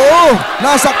yes,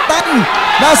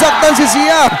 nasaktan si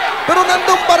Sia. Pero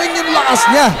nandun pa rin yung lakas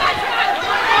niya.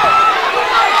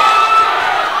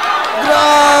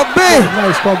 Grabe!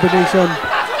 Nice combination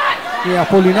ni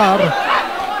Apolinar.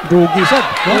 Dugi sad.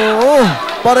 Oo,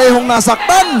 parehong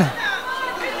nasaktan.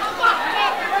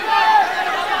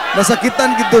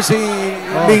 Nasakitan gito si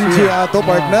Ling Xi ato,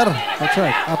 partner. That's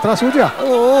right. Atras mo siya.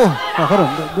 Oo. Karon,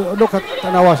 look at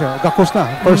tanawa siya. Gakos na.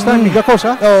 First time ni Gakos,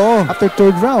 ha? Oo. After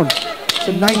third round.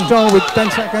 So ninth round with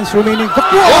 10 seconds remaining.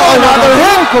 Another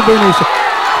hit! Combination.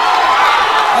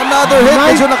 Another hit.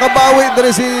 Medyo nakabawi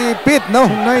dari si Pete, no?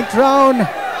 Ninth round.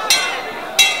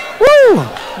 Woo!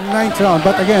 Ninth round.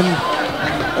 But again,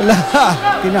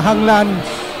 kinahanglan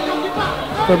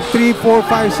from 3, 4,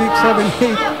 5, 6,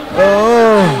 7, 8.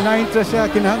 Oh. Ninth na siya.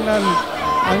 Kinahanglan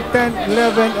ang 10,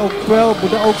 11, o 12.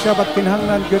 Budaog siya. But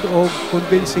kinahanglan good o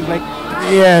convincing. Like,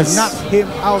 yes. knock him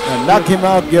out. Knock him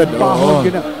out good. Bahog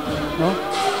yun na. No?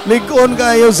 Ligon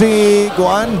kayo si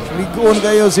Guan. Ligon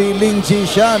kayo si Ling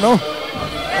Xisha, no?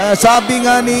 Sabi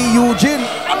nga ni Eugene,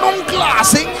 anong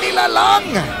klaseng nilalang?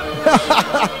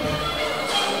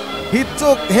 He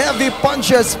took heavy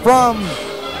punches from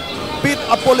Pete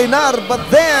Apolinar, but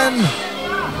then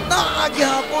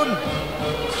naagihapon.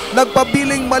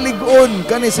 Nagpabiling maligon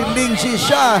kani si Ling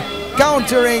Xisha,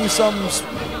 countering some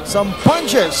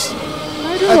punches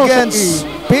against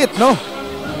Pete, no?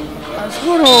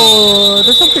 Siguro,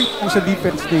 there's something sa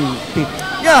defense ni Pete.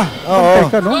 Yeah.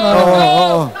 Ka, no?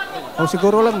 Oo.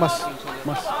 Siguro lang mas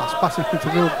passing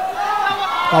siguro.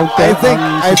 Counter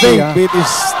I think Pete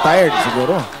is tired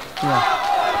siguro. Yeah.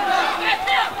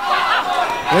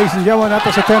 Ladies and gentlemen,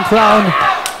 nato sa 10th round.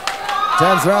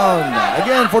 10th round.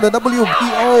 Again for the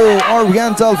WBO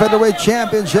Oriental Featherweight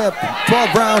Championship.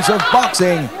 12 rounds of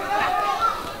boxing.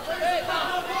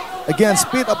 Against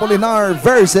Pete Apolinar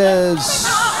versus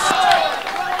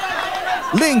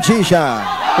Ling Xisha.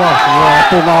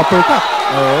 Wow, uppercut.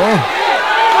 Oh.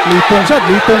 Litong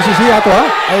si siya to, ha?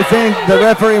 I think the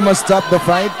referee must stop the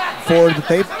fight for the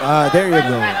tape. There you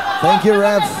go. Thank you,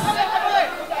 ref.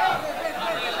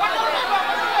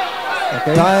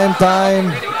 Okay.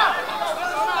 Time.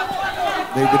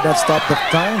 They did not stop the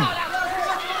time.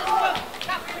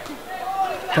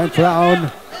 10th round.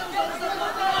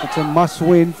 It's a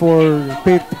must-win for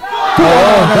Pete.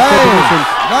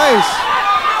 Nice.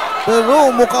 Pero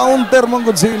muka-counter mong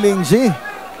good si Ling Xi.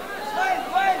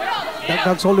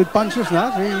 Dagdag solid punches na.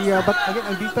 But again,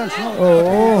 ang defense, no?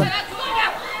 Oo.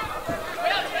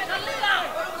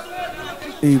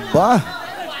 Iba.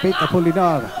 Pete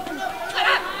Apolinar.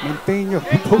 Maintain your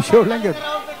composure lang yun.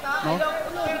 No?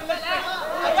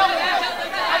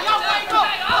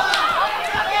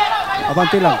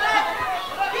 Abante lang.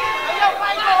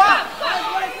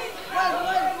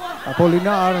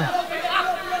 Apolinar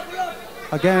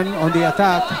again on the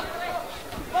attack.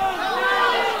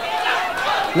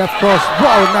 Left cross.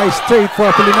 Wow, nice straight for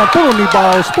Apolinar. Puro ni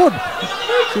Baos pod.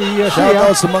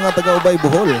 Shoutout sa mga taga-Ubay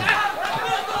Bohol.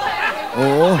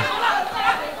 Oo.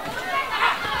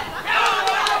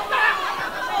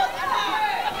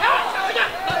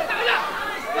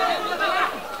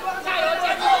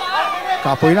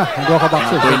 Kapoy na. Ang ka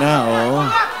boxer. Kapoy na, oo.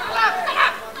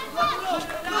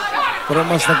 Pero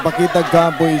mas nagpakita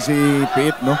kapoy si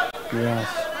Pete, no? Yes.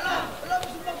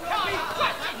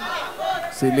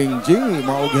 Si Ling Xi,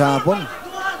 maog hapon.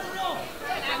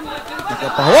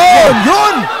 Nakapahon!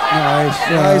 Yun!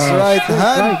 Nice right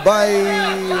hand by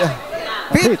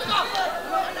Pete.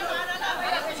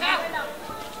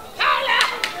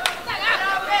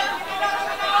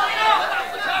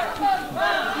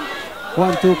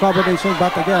 1-2 combination,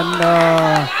 but again,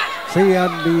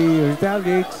 Sian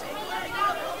retaliates.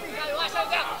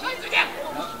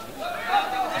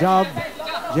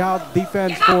 Jab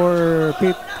defense for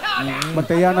Pete.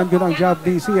 Bantayanan yun ang jab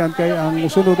ni Sian, kaya ang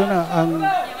sunod na ang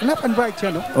left and right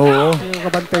siya, no? Oo. Yung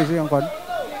kabantay siyang kon.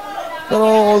 Pero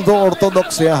although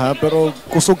orthodox siya, ha, pero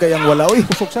kusog kayang wala, uy.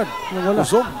 Kusog sad. Wala.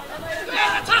 Kusog.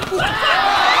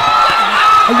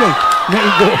 Ayun,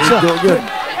 naigo siya. Igo yun.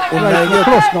 Unay yun.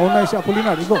 Cross, naunay si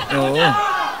Apolinar. Igo. Oo.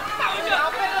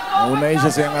 Naunay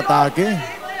siya siyang atake.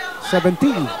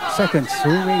 17 seconds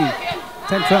remaining.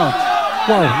 10th round.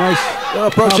 Wow, nice. We're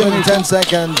approaching 10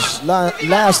 seconds.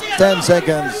 Last 10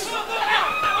 seconds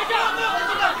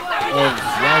of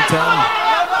round 10.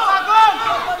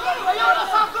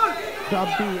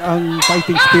 Grabe ang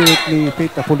fighting spirit ni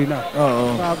Pete Apolinar.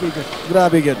 Oo.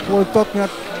 Grabe good. Full thought nga,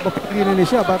 mapilinan niya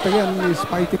siya. But again, is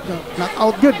fighting na. Knock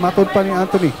out good. Matod pa ni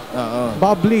Anthony. Oo.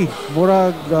 Bubbly.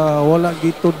 Murag wala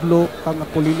gitudlo kang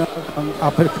Apolinar ang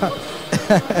uppercut.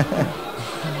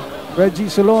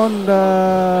 Reggie Solon,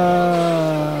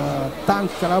 tank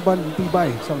kalaban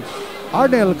tibay. So,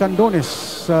 Arnel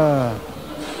Candones,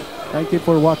 thank you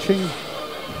for watching.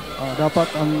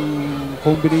 Dapat ang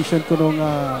combination ko nung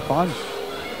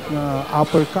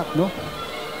uppercut, no?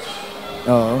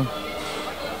 Oo.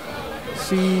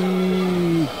 Si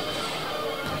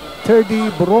Terdy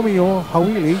Borromeo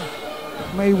Hawili,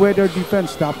 may weather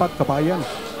defense dapat kabayan.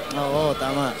 Oo,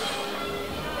 tama.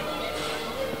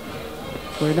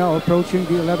 We're now approaching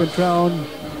the 11th round.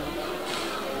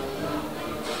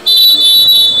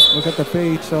 Look at the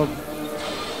face of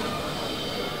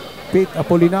Pete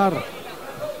Apolinar.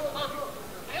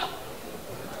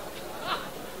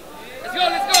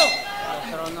 Let's go!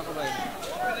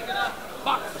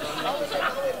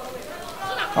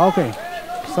 Okay,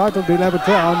 start of the 11th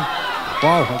round.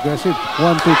 Wow, aggressive.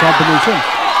 1-2 combination.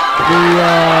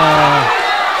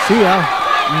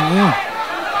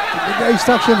 The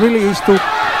instruction really is to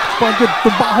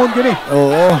bahon yun eh.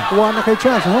 Oo. Kuha na kay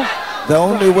chance, no? The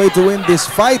only way to win this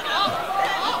fight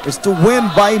is to win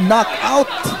by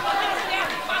knockout.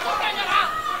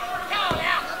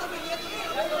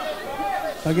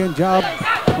 Again, jab.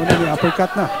 Muna ni uppercut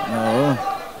na. Oo.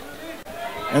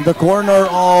 And the corner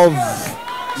of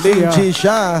Ling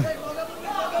Jisha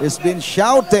has been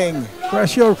shouting.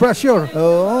 Pressure, pressure.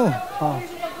 Oh.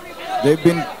 They've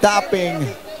been tapping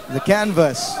the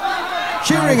canvas,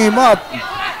 cheering him up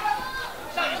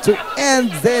to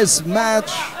end this match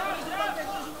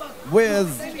with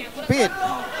Pete.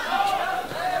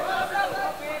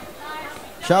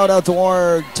 Shout out to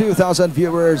our 2,000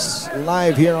 viewers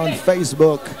live here on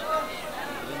Facebook.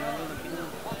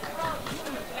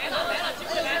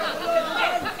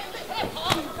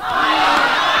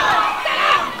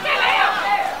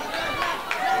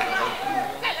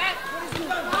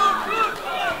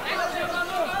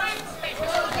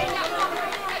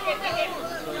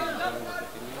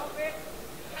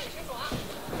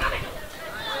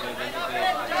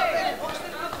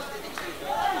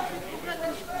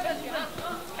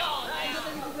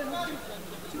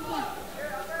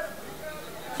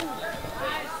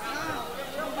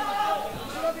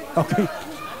 Okay,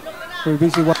 we're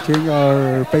busy watching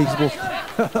our Facebook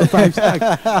 5-stack.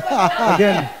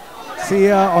 Again,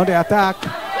 Sia on the attack.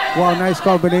 Wow, nice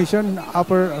combination.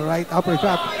 Right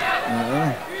uppercut.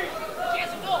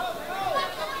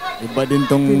 Iba din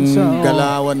tong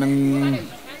galawan ng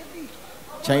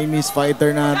Chinese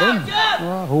fighter natin.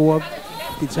 Huwag.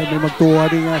 Kinsa may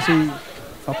magtuwa din nga si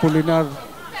Apolinar.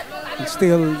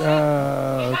 Still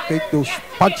take those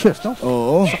punches, no?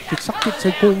 Oo. Sakit-sakit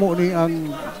sa kumo ni ang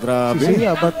grabe. Si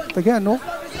Sia, but again, no?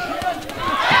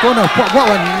 Wow,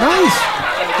 nice!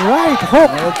 Right hook.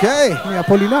 Okay. Ni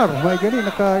Apolinar. May galing,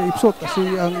 naka-ipsot si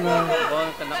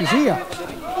Sia.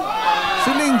 Si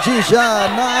Ling Jisha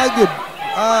naagid.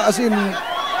 As in,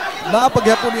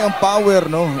 napaghapon niyang power,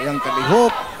 no? Yang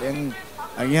kalihok, ang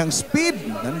iyang speed,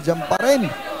 nandiyan pa rin.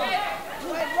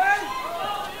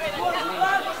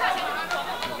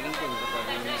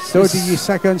 30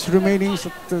 seconds remaining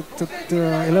to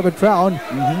 11th round. 20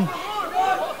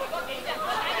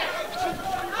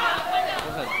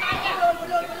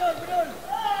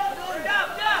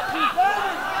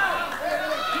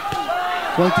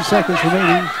 seconds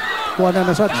remaining. Kuha na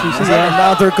nasat si Sia.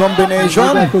 Another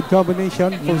combination. Good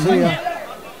combination for Sia.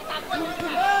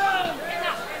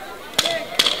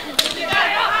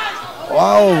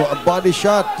 Wow, a body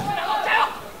shot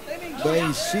by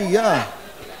Sia.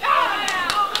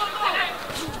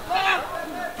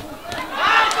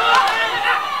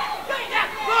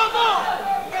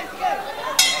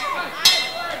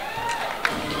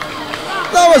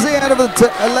 That was the end of the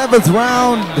 11th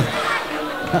round.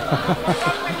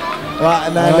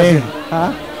 Nani.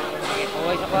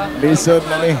 Listen,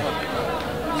 Nani.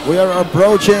 We are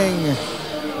approaching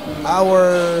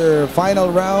our final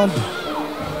round.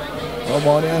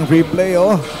 Morning ang replay,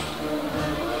 oh.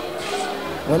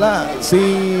 Wala. Si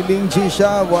Ling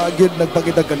Jisha, wagid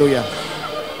nagpakita kaluya.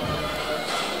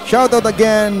 Shout out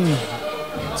again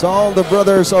to all the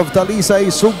brothers of Talisay,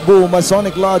 Cebu,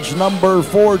 Masonic Lodge number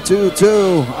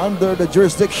 422 under the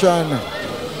jurisdiction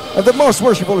of the most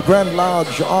worshipful Grand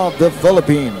Lodge of the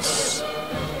Philippines.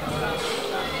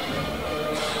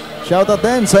 Shout out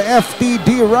din sa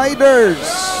FTD Riders,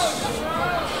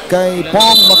 kay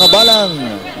Pong Makabalang,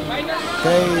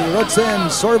 kay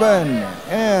Rodsen Sorban,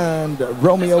 and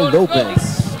Romeo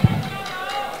Lopez.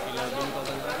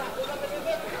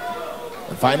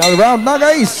 The final round na,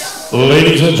 guys.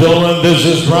 Ladies and gentlemen, this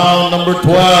is round number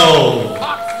 12.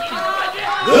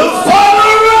 The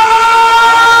final round!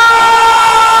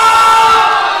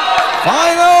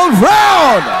 Final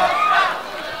round!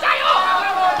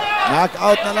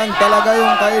 Knockout na lang talaga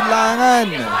yung kailangan.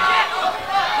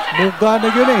 Buga na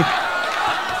yun eh.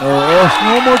 Oo.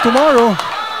 No more tomorrow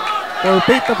for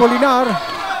Pete Apolinar.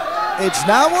 It's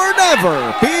now or never.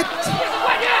 Pete,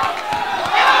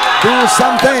 do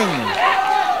something.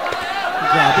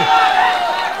 Grabe.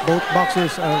 Both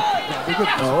boxers are good.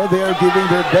 Oh, they are giving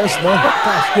their best, no?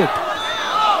 That's good.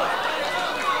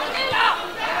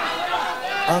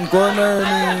 Ang corner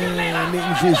ni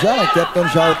Ling Jisha kept on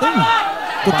shouting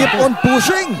to keep on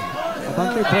pushing.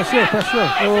 Abante, pressure.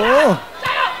 Oo.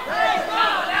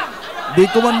 Di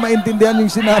ko man maintindihan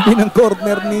yung sinabi ng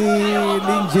corner ni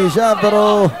Ling Jisha,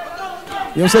 pero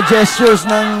yung sa gestures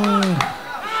ng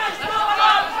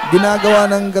ginagawa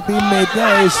ng ka-teammate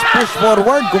niya is push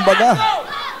forward, kumbaga.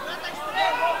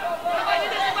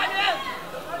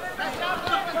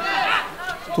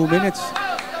 Two minutes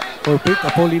for Pete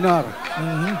Apolinar.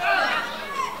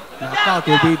 Knockout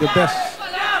will be the best.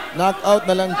 Knockout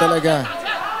na lang talaga.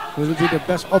 Will be the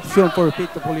best option for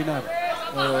Pete Apolinar.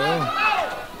 Oo.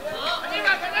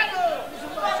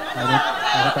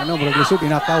 Ano, murag lisod,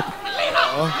 in-knockout.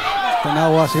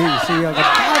 Tanawa si very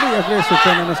aggressive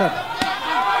siya na nasad.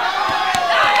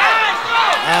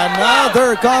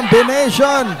 Another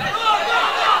combination.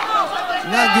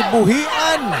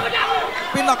 Nagibuhian.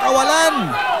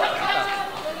 Pinakawalan.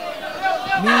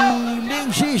 Ni Ling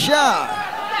Xixia.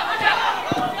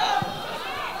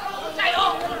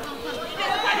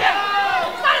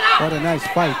 What a nice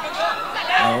fight.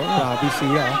 Grabe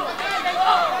siya.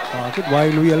 Bakit? Why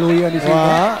luya-luya ni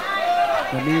siya?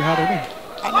 Naniha rin eh.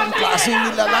 Anong klaseng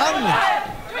nilalang?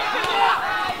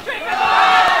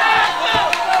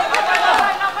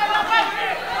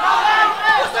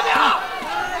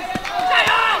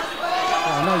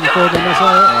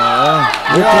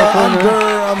 We are under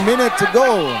a minute to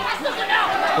go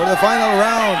for the final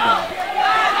round.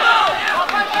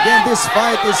 Again, this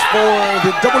fight is for the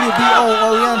WBO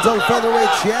Oriental Featherweight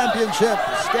Championship,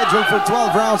 scheduled for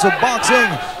 12 rounds of boxing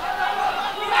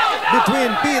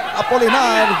between Pete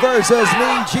Apolinar versus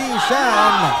Ling Xixia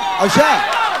of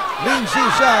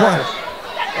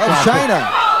China.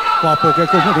 Wapo kay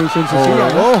combination sa siya.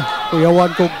 Kuyawan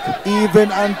ko.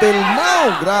 Even until now,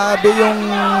 grabe yung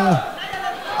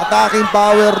attacking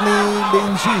power ni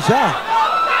Ling Xixia.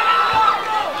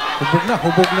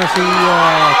 Hubog na si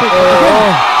Pete.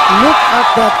 Look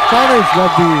at that courage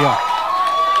of the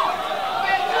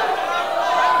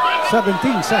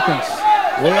 17 seconds.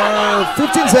 We are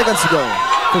 15 seconds to go.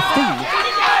 15.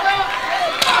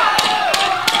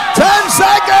 10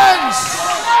 seconds!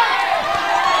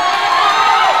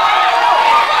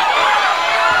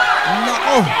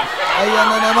 Nako, ayan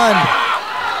na naman.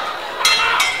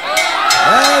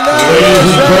 And that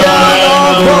is the end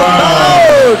of the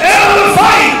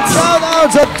fight!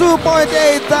 Shoutouts at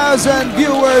 2,800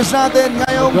 viewers natin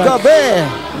ngayong gabi.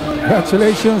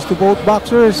 Congratulations to both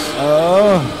boxers.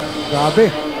 Grabe.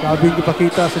 Grabe yung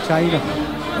ipakita sa China.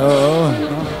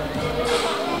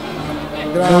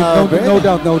 Grabe. No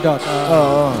doubt.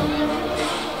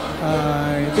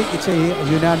 I think it's a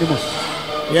unanimous.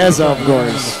 Yes, of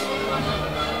course.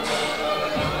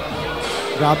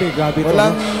 Grabe.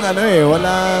 Walang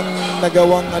walang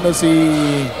nagawang si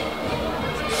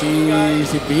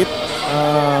Pete.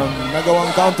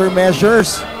 Nagawang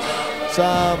countermeasures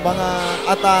sa mga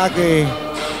atake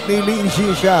ni Ling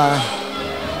Xixia.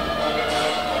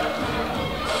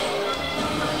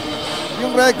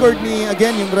 Yung record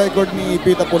ni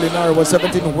Pete Apolinar was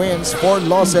 17 wins, 4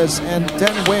 losses, and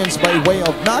 10 wins by way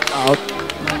of knockout.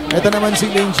 Ito naman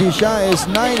si Ling Xixia is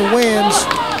 9 wins.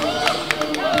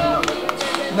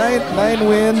 9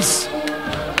 wins.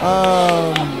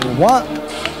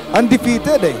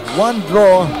 Undefeated 1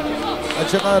 draw. At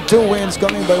saka 2 wins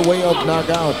coming by way of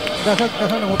knockout. Nasa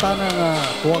nangutan ng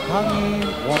tuwag hangin,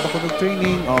 huwag ako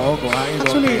ng-training. Oo, kuhain.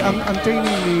 Actually, ang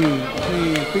training ni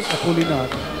Pete Apolinar,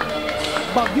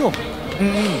 Baguio.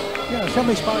 Yeah, siya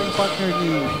may sparring partner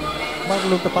ni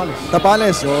Marlon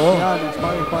Tapales, oo. Yan,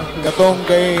 sparring partner. Katong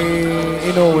kay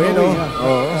Inoue, no?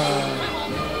 Oo.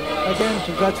 Again,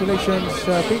 congratulations,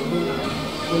 Pete.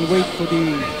 We'll wait for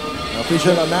the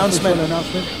official announcement.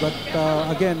 But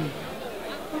again,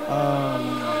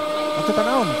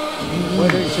 matatanawon.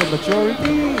 Whether it's a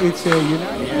majority, it's a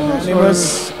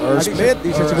unanimous, or split.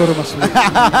 Di siya siguro mas split.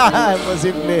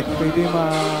 Posible. Pwede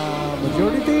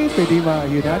majority, pwede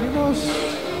unanimous.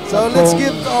 So let's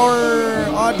give our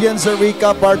audience a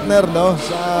recap, partner, no?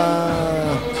 Sa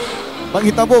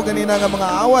panghitabo kanina nga mga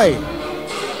away.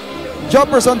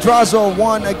 Jefferson Trazo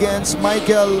won against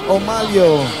Michael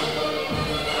Omalio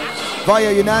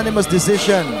via unanimous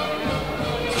decision.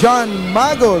 John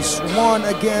Magos won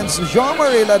against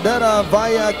Jean-Marie Ladera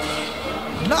via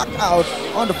knockout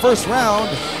on the first round.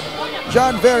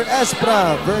 John Ver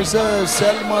Espra versus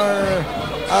Selmar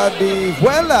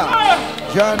Adihuela.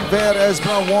 John Ver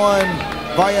Espra won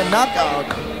via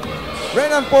knockout.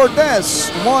 Renan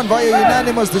Portes won via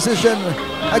unanimous decision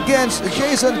against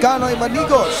Jason Canoy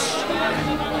Manigos.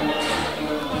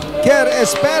 Ker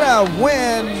Espera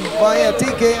win via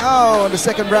TKO in the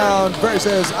second round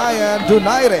versus Ian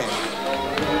Donaire.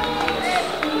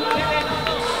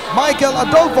 Michael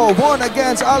Adolfo won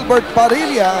against Albert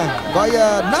Padilla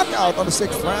via knockout on the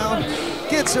 6th round.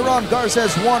 Kid Ciron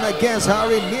Garces won against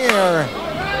Harry Nier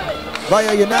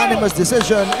via unanimous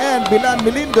decision. And Bilan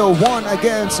Milindo won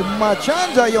against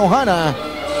Machanja Johanna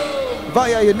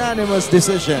via unanimous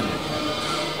decision.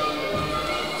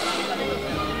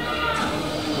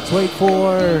 Let's wait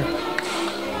for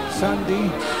Sandy,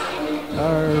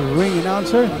 our ring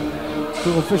announcer, to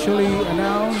officially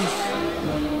announce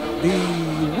the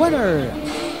winner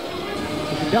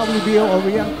of the WBO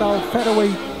Oriental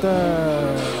Featherweight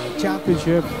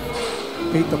Championship,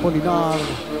 Pete Apolinar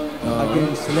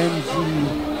against Ling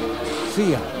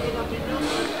Xixia.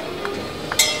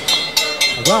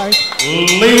 All right.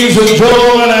 Ladies and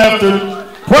gentlemen, after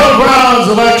 12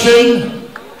 rounds of action.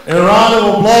 A round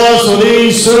of applause for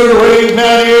these third-rate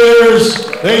gladiators,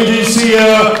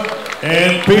 Angecia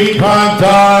and Pete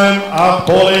Primetime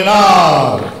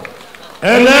Apolinar.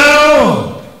 And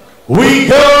now, we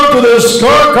go to the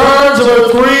scorecards of our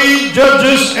three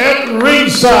judges at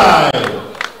ringside.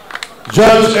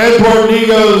 Judge Edward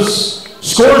Nigos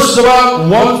scores about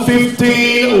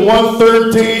 115,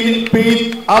 113,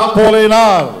 Pete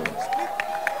Apolinar.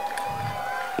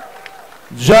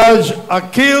 Judge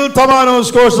Akil Tamano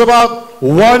scores about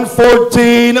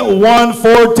 114,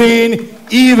 114,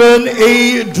 even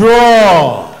a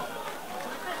draw.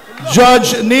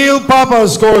 Judge Neil Papa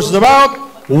scores about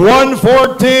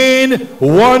 114,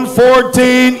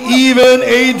 114, even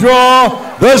a draw.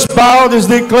 This bout is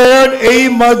declared a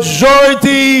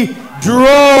majority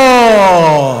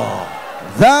draw.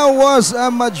 That was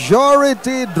a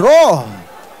majority draw.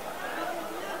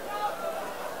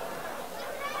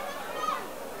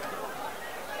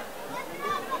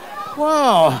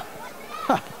 Wow.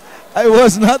 I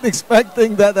was not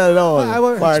expecting that at all. I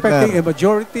was expecting a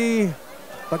majority,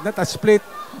 but not a split.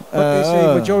 But it's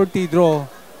a majority draw.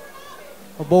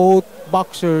 Both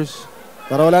boxers.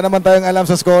 Pero wala naman tayong alam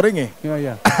sa scoring eh.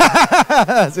 Yeah.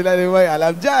 Sila ni May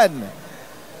alam dyan.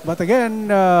 But again,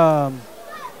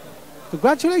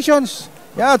 congratulations.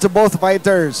 Yeah, to both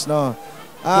fighters, no.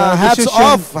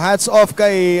 Hats off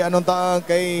kay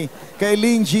kay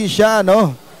Ling Ji Xia,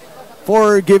 no,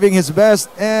 for giving his best,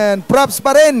 and props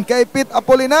pa rin kay Pete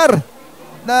Apolinar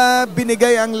na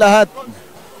binigay ang lahat.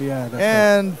 Yeah,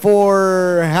 and right.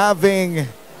 For having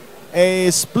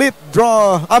a split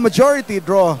draw, a majority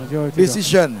draw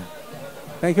decision.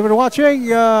 Thank you for watching,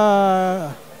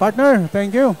 partner.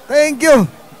 Thank you. Thank you.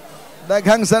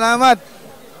 Daghang salamat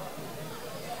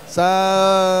sa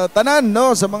tanan,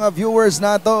 no, sa mga viewers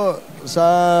nato,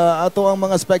 sa ato ang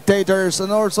mga spectators, and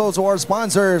also to our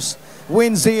sponsors,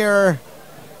 Wins here,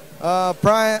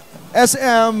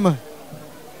 SM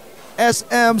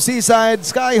Seaside,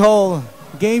 Sky Hall,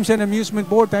 Games and Amusement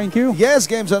Board. Thank you. Yes,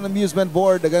 Games and Amusement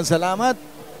Board. Daghang salamat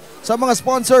sa mga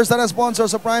sponsors, na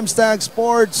sponsors sa Prime Stag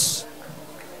Sports.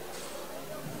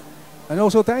 And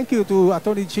also thank you to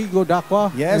Attorney Chigo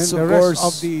Dakwa, yes, and of the course, rest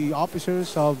of the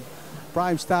officers of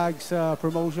Prime Stags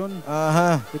promotion.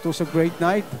 It was a great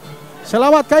night.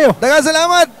 Salamat kayo. Daghang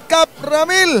salamat, Kap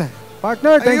Ramil.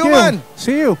 Partner, thank you. Man.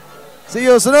 See you. See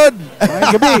you sunod.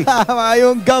 Mayong gabi.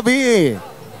 Mayong gabi.